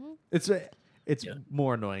 It's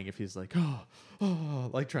more annoying if he's like,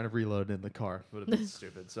 like trying to reload in the car. Would have been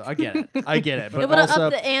stupid. So I get it. But It would've also,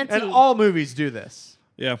 upped the ante. and all movies do this.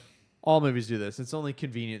 Yeah. All movies do this. It's only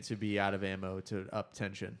convenient to be out of ammo to up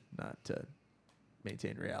tension, not to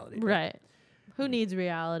maintain reality. Right. Who needs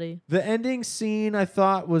reality? The ending scene I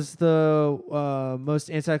thought was the most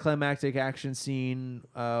anticlimactic action scene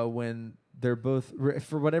when they're both,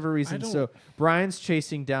 for whatever reason. So Brian's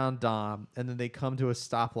chasing down Dom, and then they come to a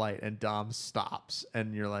stoplight, and Dom stops,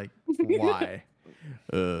 and you're like, why?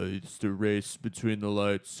 It's the race between the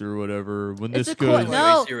lights or whatever. When It's this a goes,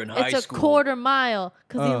 no, You're in high it's a school. quarter mile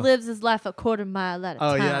because he lives his life a quarter mile at a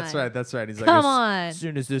oh time. yeah, that's right. He's like, Come on. as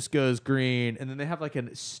soon as this goes green, and then they have like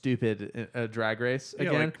a stupid drag race Yeah,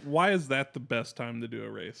 again. like, why is that the best time to do a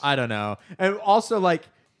race? I don't know. And also, like,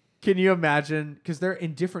 can you imagine? Because they're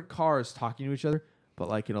in different cars talking to each other, but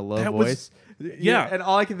like in a low That was- voice. yeah. And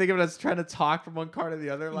all I can think of is trying to talk from one car to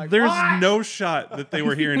the other. Like, There's "What?" no shot that they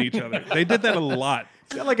were hearing each other. They did that a lot.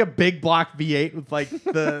 It's got like a big block V8 with like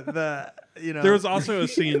the There was also a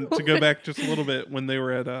scene, to go back just a little bit, when they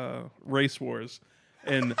were at Race Wars,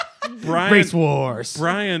 and race wars.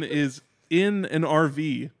 Brian is in an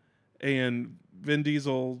RV, and Vin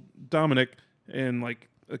Diesel, Dominic, and like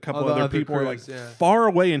a couple Oh, the other other people are like crews, yeah. far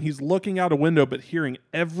away, and he's looking out a window but hearing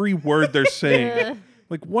every word they're saying.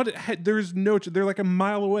 Like what? There's no. They're like a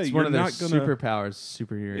mile away. It's You're one of their not gonna. superpowers,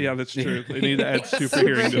 super hearing. Yeah, that's true. They need to add super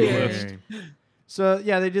hearing to the Super list. Hearing. So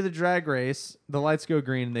yeah, they do the drag race. The lights go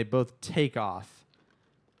green, and they both take off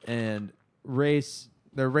and race.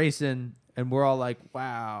 They're racing, and we're all like,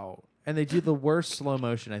 "Wow!" And they do the worst slow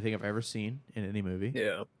motion I think I've ever seen in any movie.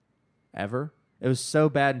 Yeah. Ever. It was so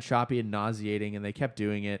bad and choppy and nauseating, and they kept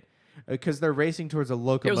doing it because they're racing towards a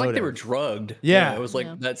locomotive. It was like they were drugged. Yeah. It was like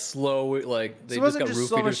Yeah. that slow, like they So it just wasn't got just roofied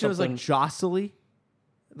slow or motion. It was something. like jostly,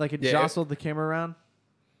 like it Yeah. jostled the camera around.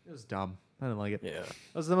 It was dumb. I didn't like it. Yeah. It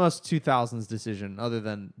was the most 2000s decision, other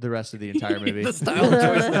than the rest of the entire movie. The style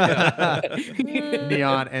choice. Yeah.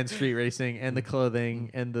 Neon and street racing and the clothing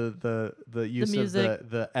and the use of music.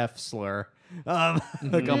 the F slur a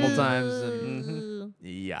couple times. And Ooh.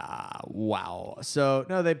 yeah, wow. So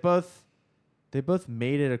no, they both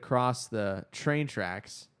made it across the train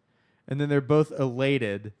tracks, and then they're both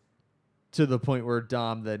elated to the point where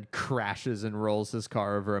Dom then crashes and rolls his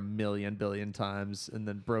car over a million billion times and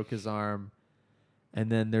then broke his arm. And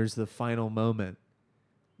then there's the final moment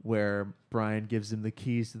where Brian gives him the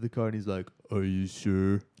keys to the car and he's like, "Are you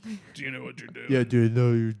sure?" Do you know what you're doing? "Yeah, dude, I know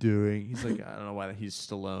what you're doing." He's like, I don't know why he's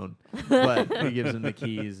Stallone, but he gives him the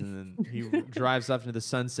keys and then he drives off into the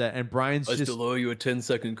sunset. And Brian's I just still owe you a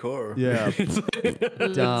 10-second car. Yeah. It's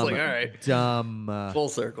like, dumb, all right. dumb, Full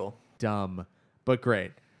circle. dumb, but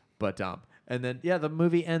great, but dumb. And then yeah, the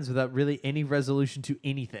movie ends without really any resolution to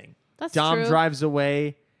anything. That's Dom true. drives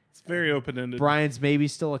away. It's very open ended. Brian's maybe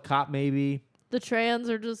still a cop, maybe. The trans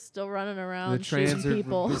are just still running around The shooting trans are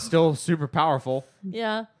people. still super powerful.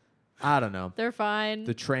 Yeah, I don't know. they're fine.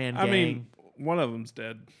 The Tran gang. I mean, one of them's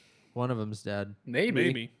dead. One of them's dead.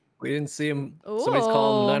 Maybe. We didn't see him. Somebody's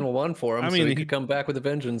calling Ooh. 911 for him, I so mean, he he- could come back with a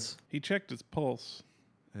vengeance. He checked his pulse.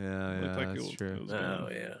 Yeah, Looked like that's it true. was Oh,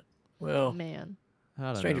 good. yeah. Well, Man. I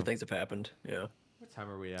don't stranger know. things have happened. Yeah. What time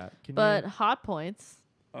are we at? Can But you... hot points.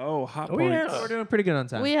 Oh, hot Oh, points. yeah. We're doing pretty good on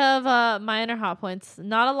time. We have minor hot points.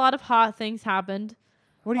 Not a lot of hot things happened.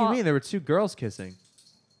 What do you Well- mean? There were two girls kissing.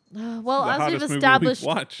 Well, The as we've hottest movie we've established,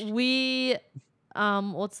 watched. we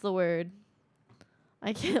what's the word?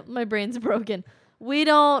 I can't. My brain's broken. We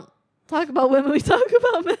don't talk about women. We talk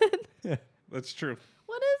about men. That's true.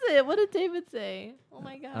 What is it? What did David say? Oh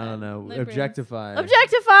my god. I don't know. My brain's- Objectify.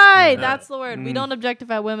 Objectify. Yeah. That's the word. We don't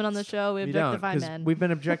objectify women on the show. We We don't, objectify 'cause men. we've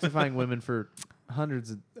been objectifying women for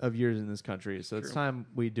hundreds of years in this country, so it's True. time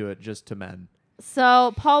we do it just to men.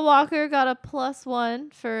 So Paul Walker got a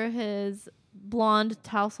 +1 for his blonde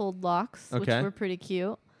tousled locks, which Okay. were pretty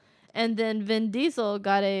cute. And then Vin Diesel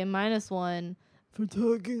got a -1 for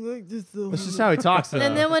talking like this. That's just how he talks.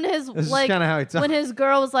 And then when his this like is kind of how he talks. when his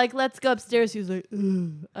girl was like, "Let's go upstairs," he was like,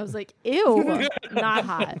 "Ugh." I was like, "Ew, not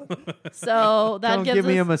hot." So that Don't gives give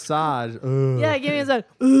me a us, massage. yeah, give me a like,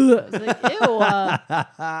 "Ugh." I was like,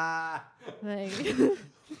 "Ew." Like,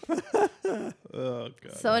 Oh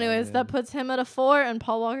god. so, anyways, that puts him at a 4 and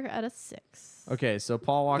Paul Walker at a 6. Okay, so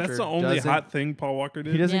Paul Walker. That's the only doesn't- hot thing Paul Walker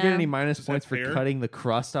did. He doesn't get Yeah. any minus Is that points for fair? cutting the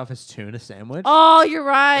crust off his tuna sandwich. Oh, you're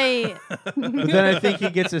right. But then I think he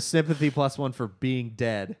gets a sympathy +1 for being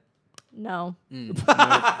dead. No.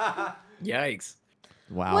 Yikes.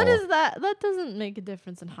 Wow. What is that? That doesn't make a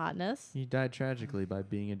difference in hotness. He died tragically by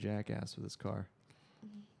being a jackass with his car.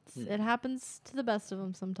 It happens to the best of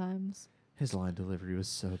them sometimes. His line delivery was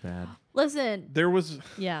so bad. Listen. There was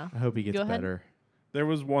Yeah. I hope he gets Go ahead. better. there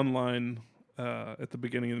was one line at the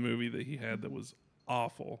beginning of the movie that he had that was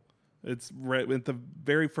awful. It's right at the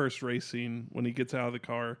very first race scene when he gets out of the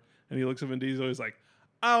car and he looks at Vin Diesel. He's like,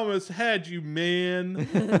 "I almost had you, man."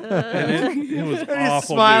 And it was And awful, he's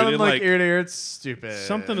smiling dude. like ear to ear. It's stupid.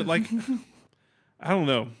 Something like I don't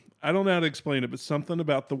know. I don't know how to explain it, but something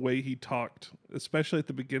about the way he talked, especially at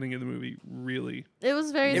the beginning of the movie, really. It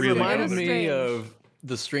was very It Really strange. reminded It was me strange. of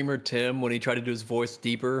the streamer Tim when he tried to do his voice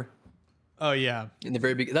deeper Oh yeah, in the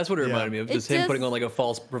very beginning. That's what it Yeah. reminded me of. It Just him just- putting on like a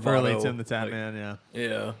false bravado. early Tim the Tap like, Man. Yeah,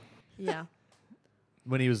 Yeah. Yeah.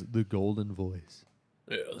 when he was the golden voice.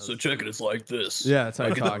 Yeah. So check it. It's like this. Yeah, that's how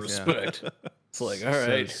he Get the talks. Yeah. respect. It's like, all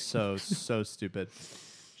right. So stupid.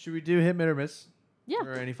 Should we do hit, mid, or miss? Yeah.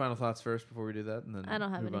 Or any final thoughts first before we do that, and then I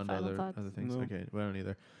don't have move any on to final other, thoughts. other things. No. Okay, we don't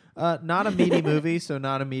either. Not a meaty movie, so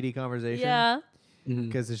not a meaty conversation. Yeah.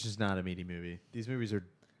 because it's just not a meaty movie. These movies are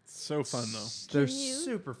So fun though. they're Can you-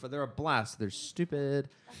 super fun. They're a blast. They're stupid.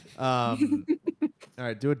 All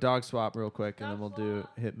right, do a dog swap real quick, and then we'll do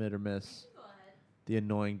hit, mid, or miss. The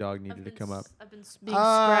annoying dog needed to come up. I've been being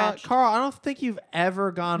scratched. Carl, I don't think you've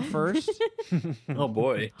ever gone first. Oh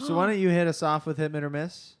boy. So why don't you hit us off with hit, mid, or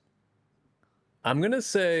miss? I'm gonna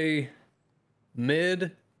say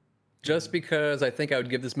mid, just because I think I would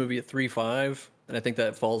give this movie a 3.5, and I think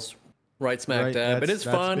that falls right smack Right, dab. But that's- it's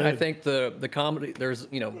that's fun. I good. think the comedy, there's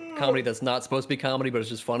comedy that's not supposed to be comedy, but it's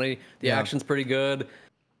just funny. The Yeah. action's pretty good.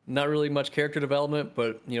 Not really much character development,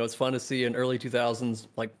 but it's fun to see an early 2000s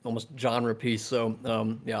like almost genre piece. So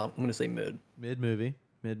yeah, I'm gonna say mid. Mid movie.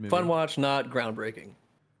 Fun watch, not groundbreaking.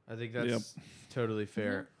 I think that's totally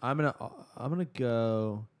fair. I'm gonna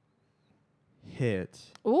go hit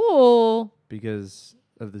Ooh. because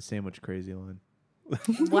of the sandwich crazy line.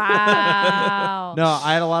 Wow. No,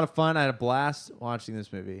 I had a lot of fun. I had a blast watching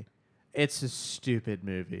this movie. It's a stupid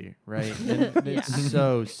movie, right? And it's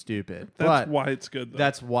so stupid. That's but why it's good though.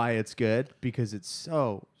 that's why it's good, because it's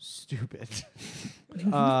so stupid.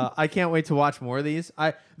 I can't wait to watch more of these.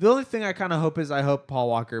 The only thing I kind of hope is I hope Paul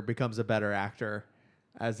Walker becomes a better actor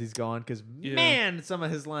as he's gone, because man, some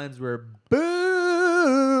of his lines were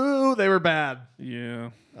boo. They were bad. yeah.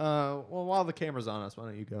 Well, while the camera's on us, why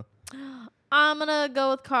don't you go? I'm gonna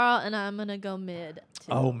go with Carl, and I'm gonna go mid.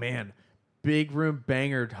 Too. Oh man, big room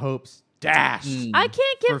banger hopes dashed. I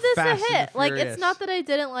can't give for this a Fast and hit. the Like, Furious. it's not that I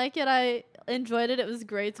didn't like it. I enjoyed it. It was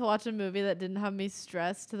great to watch a movie that didn't have me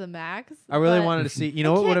stressed to the max. I really but wanted to see. You I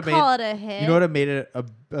know what can't would have call made? it a hit. You know what have made it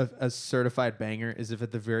a certified banger is if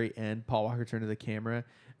at the very end Paul Walker turned to the camera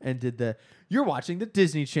and did the "You're watching the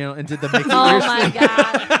Disney Channel" and did the Mickey Oh ears my thing.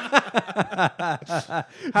 god.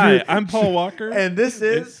 Hi, I'm Paul Walker. And this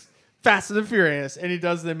is Fast and the Furious, and he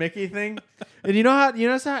does the Mickey thing. And you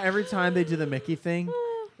notice how every time they do the Mickey thing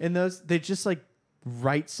in those, they just like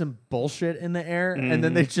write some bullshit in the air, and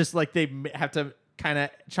then they just like have to kind of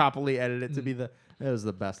choppily edit it to be the. It was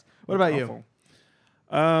the best. What about you? Awful.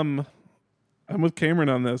 I'm with Cameron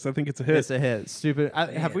on this. I think it's a hit. It's a hit. Stupid.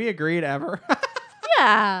 Have we agreed ever?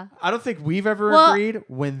 Yeah. I don't think we've ever Well- agreed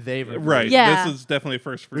when they've agreed. Right. Yeah. This is definitely a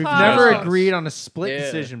first for We've Carl. never Yes. agreed on a split Yeah.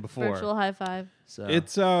 decision before. Virtual high five. So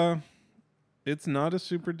It's not a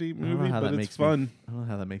super deep I don't know movie, how but that it's makes fun. Me, I don't know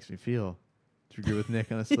how that makes me feel to agree with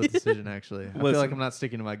Nick on a split decision. Actually, I feel Listen. like I'm not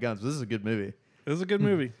sticking to my guns. But this is a good movie. It was a good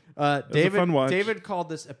movie. David, fun watch. David called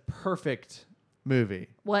this a perfect movie,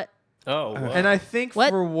 What? Oh, wow. and I think What?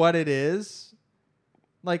 for what it is,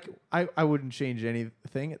 like I wouldn't change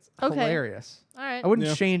anything. It's Okay. hilarious. All right. I wouldn't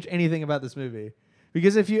Yeah. change anything about this movie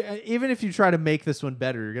because even if you try to make this one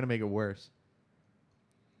better, you're gonna make it worse.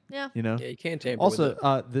 Yeah. You know. Yeah, you can't tamper Also, with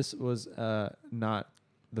it. this was not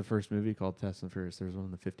the first movie called Fast and Furious. There was one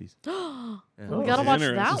in the 50s. Yeah. We gotta watch that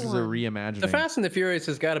Interesting. This is a one. reimagining. The Fast and the Furious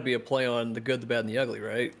has got to be a play on the good, the bad, and the ugly,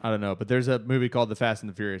 right? I don't know, but there's a movie called The Fast and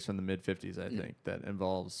the Furious from the mid 50s, I think, that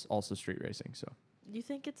involves also street racing. So You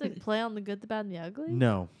think it's a play on the good, the bad, and the ugly?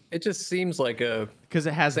 no, It just seems like a because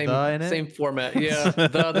it has same the in it. same format. Yeah,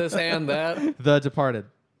 the this and that. The Departed,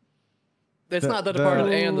 It's The- not the the-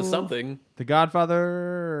 Departed and the Ooh. something. The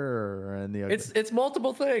Godfather, and the ugly. It's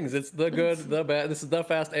multiple things. It's the good, the bad. This is the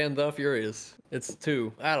Fast and the Furious. It's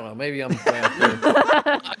two. I don't know. Maybe I'm.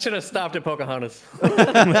 I should have stopped at Pocahontas.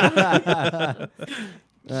 I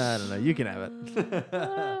don't know. You can have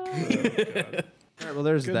it. All right, well,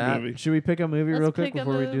 there's Good that. movie. Should we pick a movie Let's real quick pick a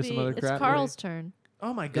before we do some movie. other crap? It's Carl's turn.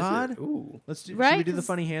 Oh my God! Ooh. Let's do. Right, Should we do the 'cause-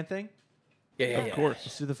 funny hand thing? Yeah, yeah, Of yeah. course.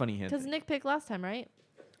 Let's do the funny hand Because thing. Nick picked last time, right?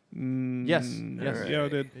 Yes. Yes. Yeah, I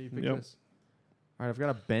did. Yeah, you picked Yep. this. All right, I've got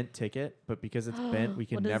a bent ticket, but because it's bent, we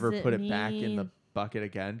can What does never it put it back in the mean? bucket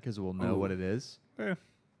again because we'll know what it is. Eh,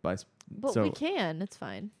 But so we can. It's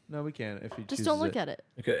fine. no, we can if you Just don't look at it.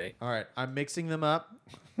 Okay. All right, I'm mixing them up.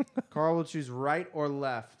 Carl will choose right or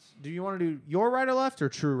left. Do you want to do your right or left or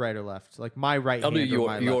true right or left? Like my right I'll hand do or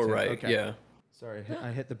my your left hand? right. Okay. Yeah. Sorry,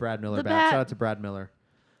 I hit the Brad Miller The bat. bat. Shout out to Brad Miller.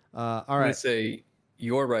 All I'm gonna right, say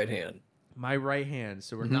your right hand. my right hand.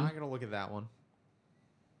 So we're not going to look at that one.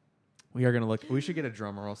 We are going to look. We should get a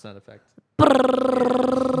drum roll sound effect.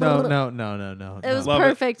 No. It was Love it.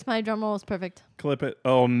 perfect. My drum roll was perfect. Clip it.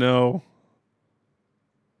 Oh no.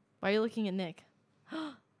 Why are you looking at Nick?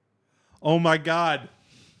 Oh my God.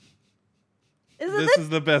 This is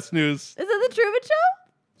the best news. Is it the Truman Show?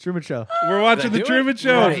 Truman Show. We're watching the do it? Truman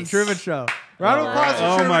Show. Nice. Watching Truman Show. Round of applause for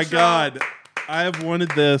Oh Truman my Show. God. I have wanted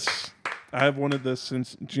this. I have wanted this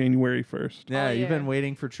since January 1st. Yeah, All you've been year.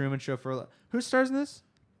 waiting for Truman Show for. Who stars in this?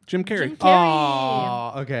 Jim Carrey. Jim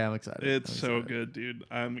Carrey. Oh, okay. I'm excited. It's I'm so excited. good, dude.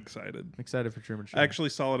 I'm excited. I'm excited for Truman Show. I actually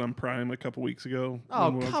saw it on Prime a couple weeks ago. Oh,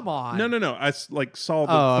 when we were- come on. No. I saw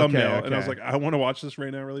the Oh, okay, thumbnail and I was okay. like, I want to watch this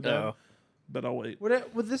right now really bad. Oh. But I'll wait.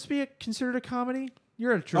 Would this be considered a comedy?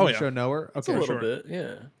 You're a Truman yeah. Show knower. It's Okay, a little sure. bit.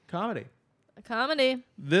 Yeah. comedy. A comedy.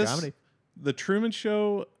 This Comedy. The Truman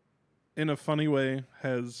Show, in a funny way,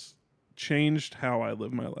 has changed how I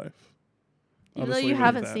live my life. Even though you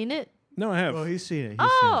haven't seen it. No, I have. Oh, he's seen it. He's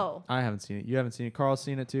Oh. seen it. I haven't seen it. You haven't seen it. Carl's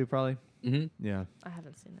seen it too, probably. Mm-hmm. Yeah. I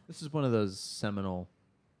haven't seen it. This is one of those seminal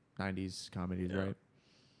 '90s comedies, right?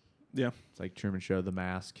 Yeah. It's like Truman Show, The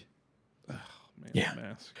Mask. Man, Yeah.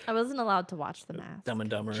 Mask. I wasn't allowed to watch The Mask. Dumb and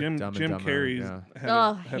Dumber. Jim Dumb and Jim Dumber, Carrey's yeah. had, Oh,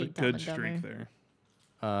 a, I had a hate Dumb good and streak Dumber.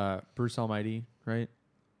 there. Bruce Almighty, right?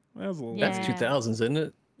 That was a little. Yeah. That's 2000s, isn't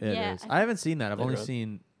it? It Yeah, is. I haven't seen that. I've Later only on.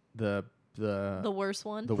 seen the The worst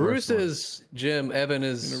one. the Bruce worst one. is Jim. Evan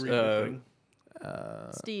is I'm gonna read the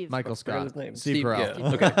thing. Steve. Michael I forgot Scott. his name. Steve Steve, Carell.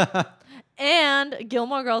 yeah. Okay. And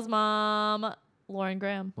Gilmore Girls' mom, Lauren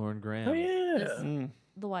Graham. Lauren Graham. Oh yeah. Mm.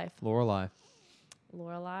 The wife. Lorelai.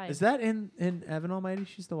 Lorelai. Is that in Evan Almighty?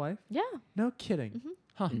 She's the wife? Yeah. No kidding.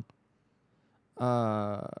 Huh.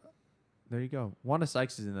 There you go. Wanda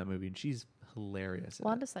Sykes is in that movie, and she's hilarious. in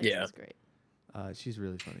Wanda it. Sykes Yeah. is great. She's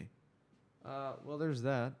really funny. Well, there's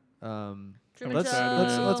that. Truman Let's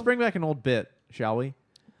Show. let's bring back an old bit, shall we?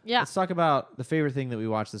 Yeah. Let's talk about the favorite thing that we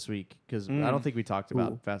watched this week, because I don't Mm. think we talked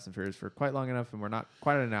about Ooh. Fast and Furious for quite long enough, and we're not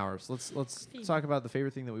quite at an hour. So let's talk about the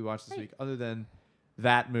favorite thing that we watched this week, other than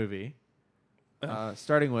that movie.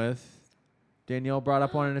 Starting with Danielle brought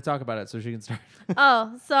up wanting to talk about it, so she can start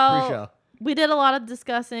Oh, so pre-show. we did a lot of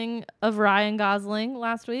discussing of Ryan Gosling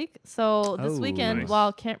last week. So this Oh, weekend, nice.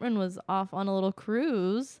 while Cameron was off on a little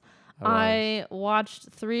cruise, I was. I watched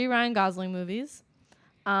 3 Ryan Gosling movies.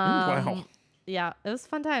 Wow. Yeah, it was a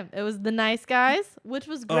fun time. It was The Nice Guys, which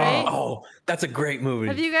was great. Oh, that's a great movie.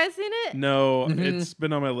 Have you guys seen it? No, Mhm. it's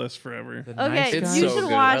been on my list forever. The Okay, Nice It's Guys? you so should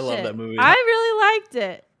good. watch I love it. that movie. I really liked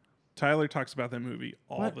it. Tyler talks about that movie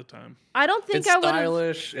all What? the time. I don't think It's I would have.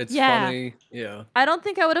 stylish. It's Yeah. funny. Yeah. I don't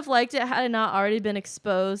think I would have liked it had I not already been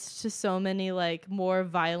exposed to so many like more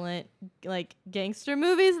violent like gangster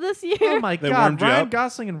movies this year. Oh my They God, warmed you Ryan up?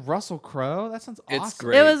 Gosling and Russell Crowe. That sounds It's awesome.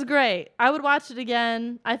 great. It was great. I would watch it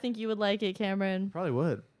again. I think you would like it, Cameron. Probably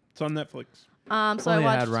would. It's on Netflix. So I Only it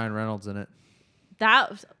watched had Ryan Reynolds in it.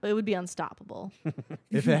 that. It would be unstoppable.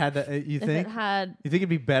 If it had that, you If think? it had, You think it'd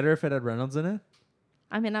be better if it had Reynolds in it?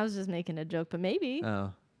 I mean, I was just making a joke, but maybe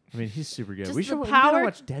Oh, I mean, he's super good. Just We the should we gotta power-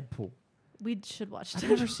 watch Deadpool. we should watch I've it.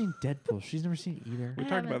 never seen Deadpool. She's never seen it either. We I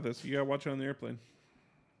talked about haven't. this. You gotta watch it on the airplane.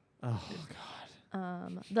 Oh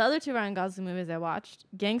The other 2 Ryan Gosling movies I watched,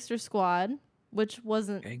 Gangster Squad, which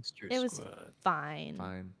wasn't. Gangster It was Squad. fine.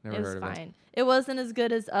 fine. Never It was heard of it. fine. It wasn't as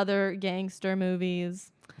good as other gangster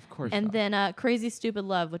movies. Of course. And not. then Crazy Stupid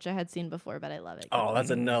Love, which I had seen before, but I love it. Oh, that's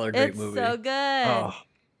another great it's movie. so good. Oh,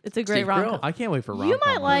 It's a great Steve rom Carell. com. I can't wait for rom. You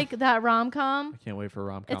might like that rom com. I can't wait for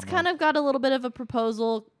rom com. It's kind of got a little bit of a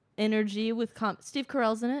proposal energy with Steve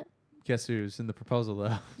Carell's in it. Guess who's in the proposal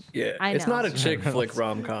though? yeah. I It's know. not a chick flick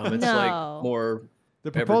rom com. It's No. like more.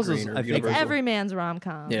 The proposals. Evergreen or I think It's Universal. every man's rom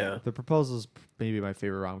com. Yeah. the proposals maybe my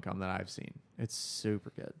favorite rom com that I've seen. It's super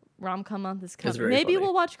good. Rom com month is It's coming. very Maybe funny.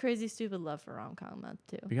 we'll watch Crazy Stupid Love for rom com month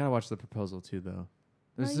too. You gotta watch the proposal too though.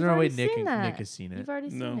 There's you've no way already Nick seen that. Nick has seen it. You've already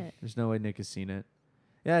No. seen it. There's no way Nick has seen it.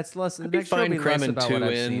 Yeah, it's less. The I'd be next show will fine be less cramming about 2 what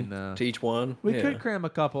I've in seen. to each one. We yeah. could cram a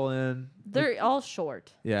couple in. They're all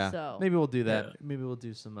short. Yeah. So Maybe we'll do that. Yeah. Maybe we'll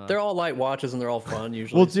do some. They're all light watches and they're all fun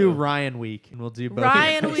usually. we'll do so. Ryan Week and we'll do both.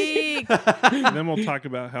 Ryan Week. And then we'll talk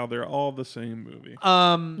about how they're all the same movie.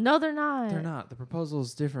 No, they're not. They're not. The proposal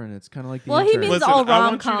is different. It's kind of like the. Well, he intern. means Listen, all I want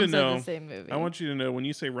rom you to coms are know- the same movie. I want you to know when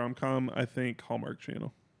you say rom com, I think Hallmark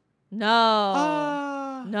Channel.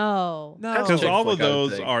 No. No. No. Because chick all of flick, I would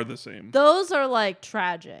those think. are the same. Those are like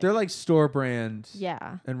tragic. They're like store brand.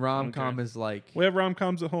 Yeah. And rom-com Okay. is like We have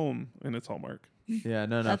rom-coms at home, and it's Hallmark. yeah,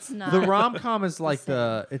 no. That's The not rom-com is like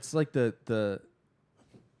same. it's like the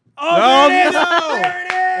Oh, there it is! no! There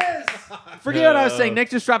it is! Forget what I was saying. Nick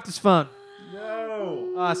just dropped his phone.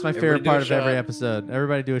 No. Oh, that's my Everybody favorite do a part of every shot. episode.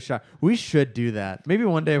 Everybody do a shot. We should do that. Maybe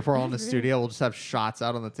one day if we're all in the studio, we'll just have shots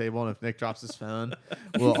out on the table, and if Nick drops his phone,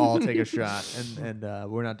 we'll all take a shot. And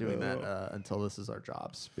we're not doing that until this is our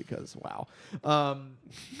jobs because wow.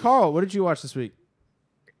 Carl, what did you watch this week?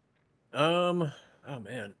 Oh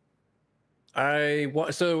man,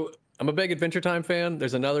 so I'm a big Adventure Time fan.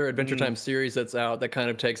 There's another Adventure Time series that's out that kind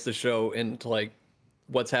of takes the show into like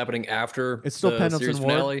what's happening after It's still the Pendleton series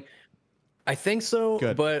Ward? finale. I think so,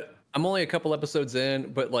 Good. but I'm only a couple episodes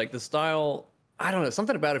in. But like the style, I don't know,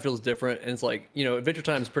 something about it feels different. And it's like, Adventure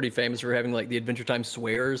Time is pretty famous for having like the Adventure Time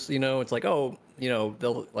swears. It's like, oh,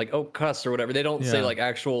 they'll like, oh, cuss or whatever. They don't say Yeah. like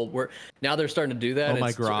actual word. Now they're starting to do that. Oh my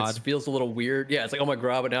It's- God. It feels a little weird. Yeah, it's like, oh my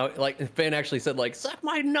God. But now like the fan actually said like, suck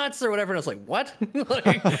my nuts or whatever. And I was like, what?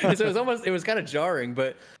 Like, and so it was kind of jarring.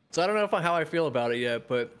 But so I don't know how I feel about it yet.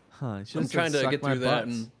 But Huh, you should've I'm said, trying to "Suck get my through that.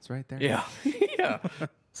 butts." And It's right there. yeah, yeah.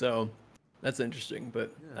 So that's interesting.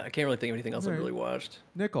 But I can't really think of anything else I've really watched.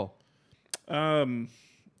 Nickel. I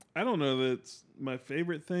don't know that it's my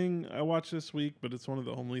favorite thing I watched this week, but it's one of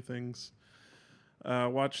the only things. I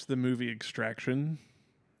watched the movie Extraction,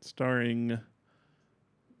 starring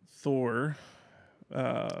Thor.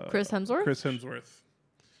 Chris Hemsworth? Chris Hemsworth.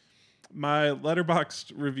 My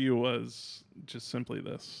Letterboxd review was just simply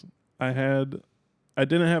this: I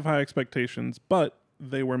didn't have high expectations, but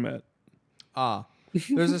they were met.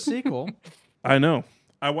 There's a sequel. I know.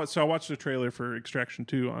 I watched the trailer for Extraction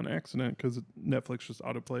 2 on accident because Netflix just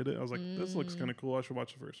autoplayed it. I was like, this looks kind of cool. I should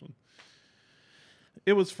watch the first one.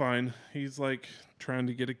 It was fine. He's like trying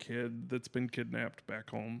to get a kid that's been kidnapped back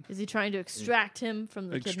home. Is he trying to extract him from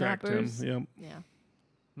the Extract kidnappers? him. Yeah.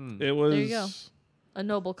 Yep. It was. There you go. A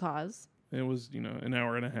noble cause. It was an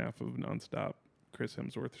hour and a half of nonstop Chris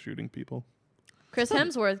Hemsworth shooting people. Chris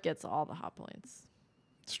Hemsworth gets all the hot points.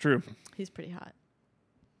 It's true. He's pretty hot.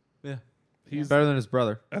 Yeah. He's Better than his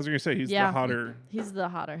brother. I was gonna say he's Yeah. the hotter. He's the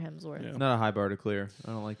hotter Hemsworth. Yeah. Not a high bar to clear.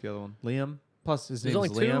 I don't like the other one. Liam. Plus his There's name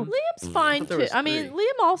is only two? Liam. Liam's fine there too. was I mean, three.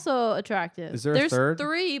 Liam also attractive. Is there a There's third?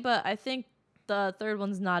 3, but I think the third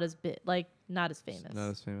one's not as big, like not as famous. Not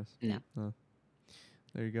as famous. Yeah. Oh.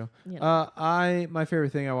 There you go. Yeah. My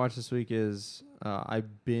favorite thing I watched this week is I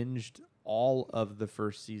binged all of the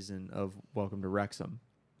first season of Welcome to Wrexham,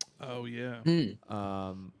 Oh yeah.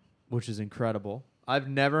 which is incredible. I've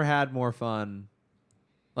never had more fun.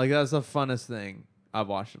 Like that's the funnest thing I've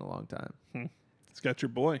watched in a long time. It's got your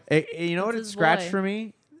boy. You know what it his scratched boy. for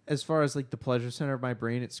me? As far as like the pleasure center of my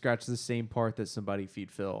brain, it scratched the same part that Somebody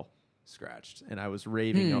Feed Phil scratched. And I was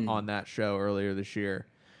raving on that show earlier this year.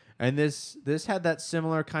 And this had that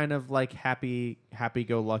similar kind of like happy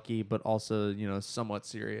go lucky, but also, somewhat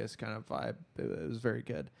serious kind of vibe. It was very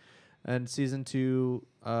good. And season 2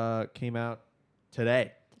 came out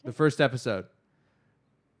today. The first episode.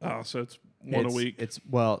 Oh, so it's one a week.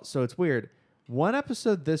 So it's weird. 1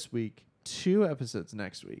 episode this week, 2 episodes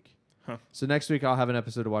next week. Huh. So next week I'll have an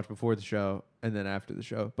episode to watch before the show and then after the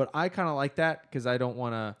show. But I kind of like that because I don't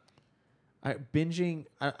want to. Binging.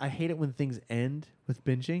 I hate it when things end with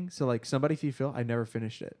binging. So like Somebody Feed Phil, I never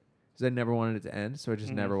finished it because I never wanted it to end. So I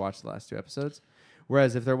just never watched the last 2 episodes.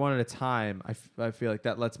 Whereas if they're one at a time, I feel like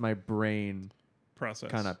that lets my brain Process.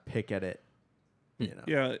 kind of pick at it.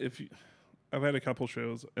 Yeah. I've had a couple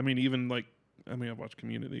shows. I mean, I've watched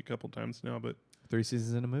Community a couple times now, but 3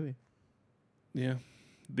 seasons in a movie. yeah.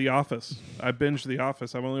 The Office. I binged The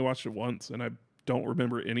Office. I've only watched it once, and I don't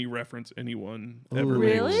remember any reference anyone ever Ooh.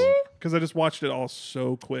 makes. Really? Because I just watched it all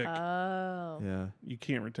so quick. Oh. Yeah. You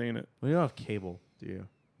can't retain it. Well, you don't have cable, do you?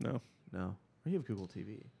 No, No. You have Google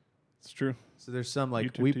TV. it's true. So there's some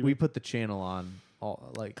like YouTube TV? we put the channel on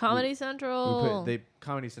all like Comedy we Central. put,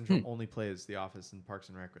 Comedy Central only plays The Office and Parks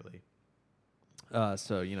and Rec really.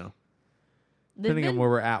 So They've depending on been- where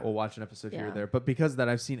we're at, we'll watch an episode here or Yeah. there. But because of that,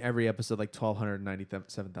 I've seen every episode like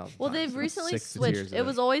 1,297,000. Well, times. they've That's recently 6 switched. tiers of It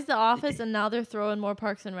was always The Office, and now they're throwing more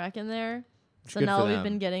Parks and Rec in there. So good now for we've them.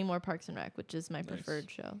 been getting more Parks and Rec, which is my preferred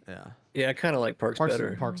show. Yeah. Yeah, I kind of like Parks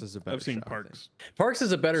better. Parks is a better I've seen show, I think. Parks. Parks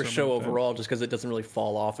is a better So show many times. overall just because it doesn't really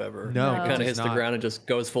fall off ever. No, It kind it of does hits the not. ground and just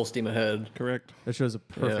goes full steam ahead. Correct. That show's a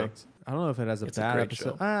perfect. I don't know if it has a It's a bad great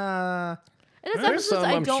episode. show. It has There's episodes some,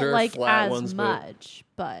 I I'm don't sure, like flat as ones, but- much,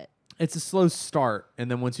 but It's a slow start, and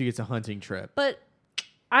then once you get to Hunting Trip, but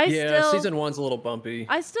season 1's a little bumpy.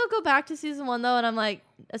 I still go back to season 1 though, and I'm like,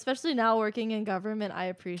 especially now working in government, I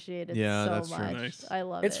appreciate it Yeah, so that's true. much. Nice. I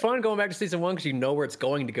love It's it. fun going back to season 1 because you know where it's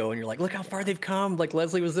going to go, and you're like, look how far they've come. Like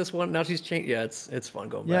Leslie was this one, now she's changed. Yeah, it's fun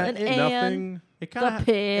going Yeah, back. And Nothing. It kind The of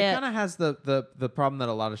pit. has the problem that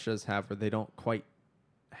a lot of shows have where they don't quite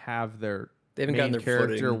have their They haven't main gotten their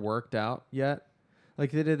character footing. worked out yet.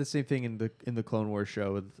 Like they did the same thing in the Clone Wars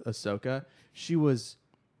show with Ahsoka. She was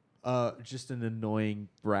just an annoying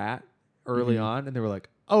brat early on, and they were like,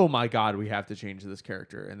 "Oh my god, we have to change this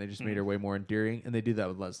character," and they just made her way more endearing. And they do that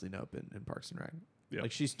with Leslie Knope in Parks and Rec. Yep.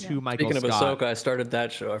 Like she's Yeah. too Michael Speaking of Scott. Ahsoka, I started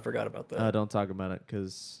that show. I forgot about that. Don't talk about it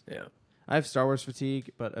because Yeah. I have Star Wars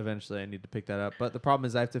fatigue, but eventually I need to pick that up. But the problem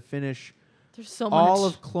is I have to finish There's so much. all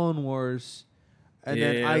of Clone Wars, and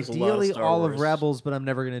then Yeah, there's a lot of ideally Star all of Wars. Rebels. But I'm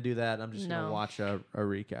never gonna do that. I'm just No. gonna watch a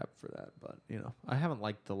recap for that. But I haven't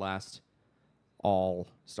liked the last all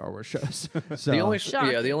Star Wars shows. So The only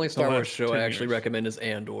Shocking. the only Star last Wars show 10 I actually years. recommend is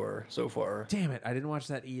Andor so far. damn it, I didn't watch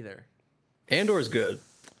that either. Andor is good.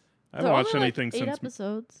 I haven't watched anything 8 since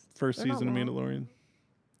episodes. first They're not season of long. Mandalorian.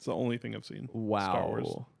 It's the only thing I've seen. Wow, Star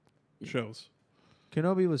Wars shows.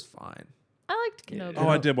 Kenobi was fine. I liked Kenobi. Oh,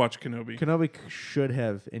 I did watch Kenobi. Kenobi should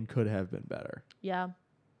have and could have been better. Yeah.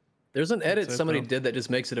 There's an edit That's it, somebody though. did that just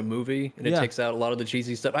makes it a movie, and it Yeah. takes out a lot of the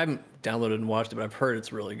cheesy stuff. I haven't downloaded and watched it, but I've heard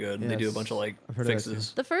it's really good. And they do a Yes. bunch of like I've heard of that too.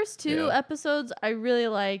 fixes. The first 2 Yeah. episodes I really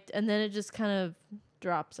liked, and then it just kind of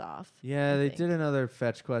drops off. Yeah, I they think. did another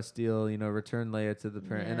fetch quest deal. Return Leia to the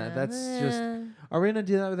parent, and Yeah. that's just. Are we gonna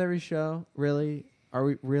do that with every show? Really? Are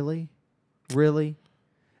we really? Really?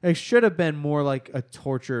 It should have been more like a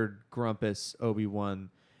tortured Grumpus Obi-Wan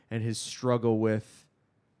and his struggle with,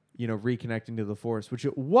 reconnecting to the Force, which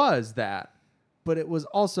it was that, but it was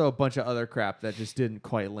also a bunch of other crap that just didn't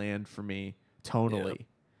quite land for me tonally.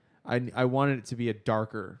 I wanted it to be a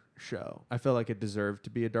darker show. I felt like it deserved to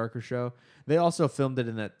be a darker show. They also filmed it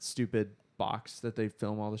in that stupid box that they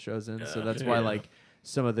film all the shows in, so that's why Yeah. like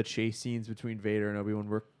some of the chase scenes between Vader and Obi-Wan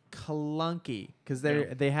were clunky because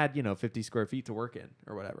they had 50 square feet to work in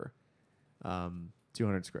or whatever,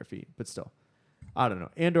 200 square feet, but still, I don't know.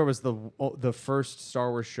 Andor was the first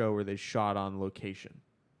Star Wars show where they shot on location,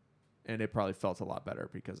 and it probably felt a lot better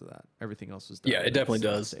because of that. Everything else was done Yeah, it definitely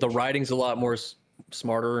does. The writing's a lot more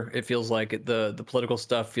smarter. It feels like the political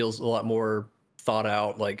stuff feels a lot more thought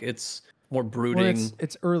out. Like it's more brooding. Well,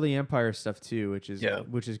 it's early Empire stuff too, which is Yeah.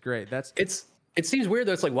 great. It seems weird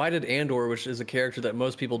though. It's like, why did Andor, which is a character that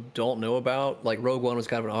most people don't know about, like Rogue One was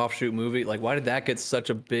kind of an offshoot movie. Like, why did that get such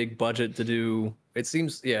a big budget to do? It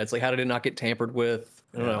seems, it's like, how did it not get tampered with?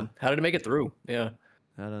 I don't know. How did it make it through? Yeah,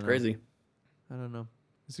 I don't know. crazy. I don't know.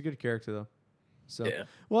 It's a good character though. So Yeah.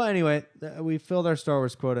 well, anyway, we filled our Star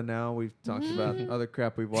Wars quota. Now we've talked about other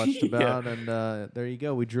crap we've watched about, and there you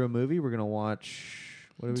go. We drew a movie. We're gonna watch.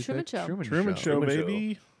 What do we Truman pick? Show. Truman Truman Show, Truman Show.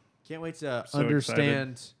 baby. Can't wait to So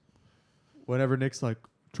understand whenever Nick's like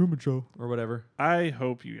Truman Show or whatever. I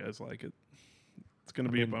hope you guys like it. It's gonna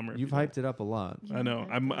be a bummer. if You've you don't. hyped it up a lot. I know.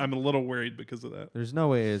 I'm a little worried because of that. There's no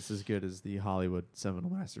way it's as good as the Hollywood seminal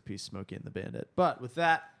masterpiece Smokey and the Bandit. But with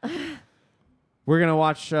that, we're going to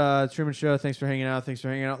watch Truman Show. Thanks for hanging out. Thanks for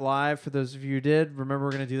hanging out live. For those of you who did, remember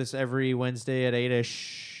we're going to do this every Wednesday at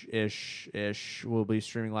 8-ish. We'll be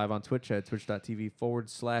streaming live on Twitch at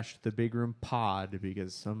twitch.tv/The Big Room Pod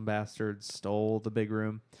because some bastards stole the Big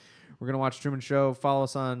Room. We're going to watch Truman Show. Follow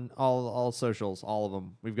us on all socials, all of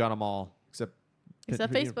them. We've got them all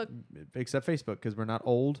Except Facebook. Except Facebook because we're not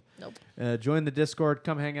old. Nope. Join the Discord.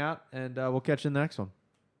 Come hang out, and we'll catch you in the next one.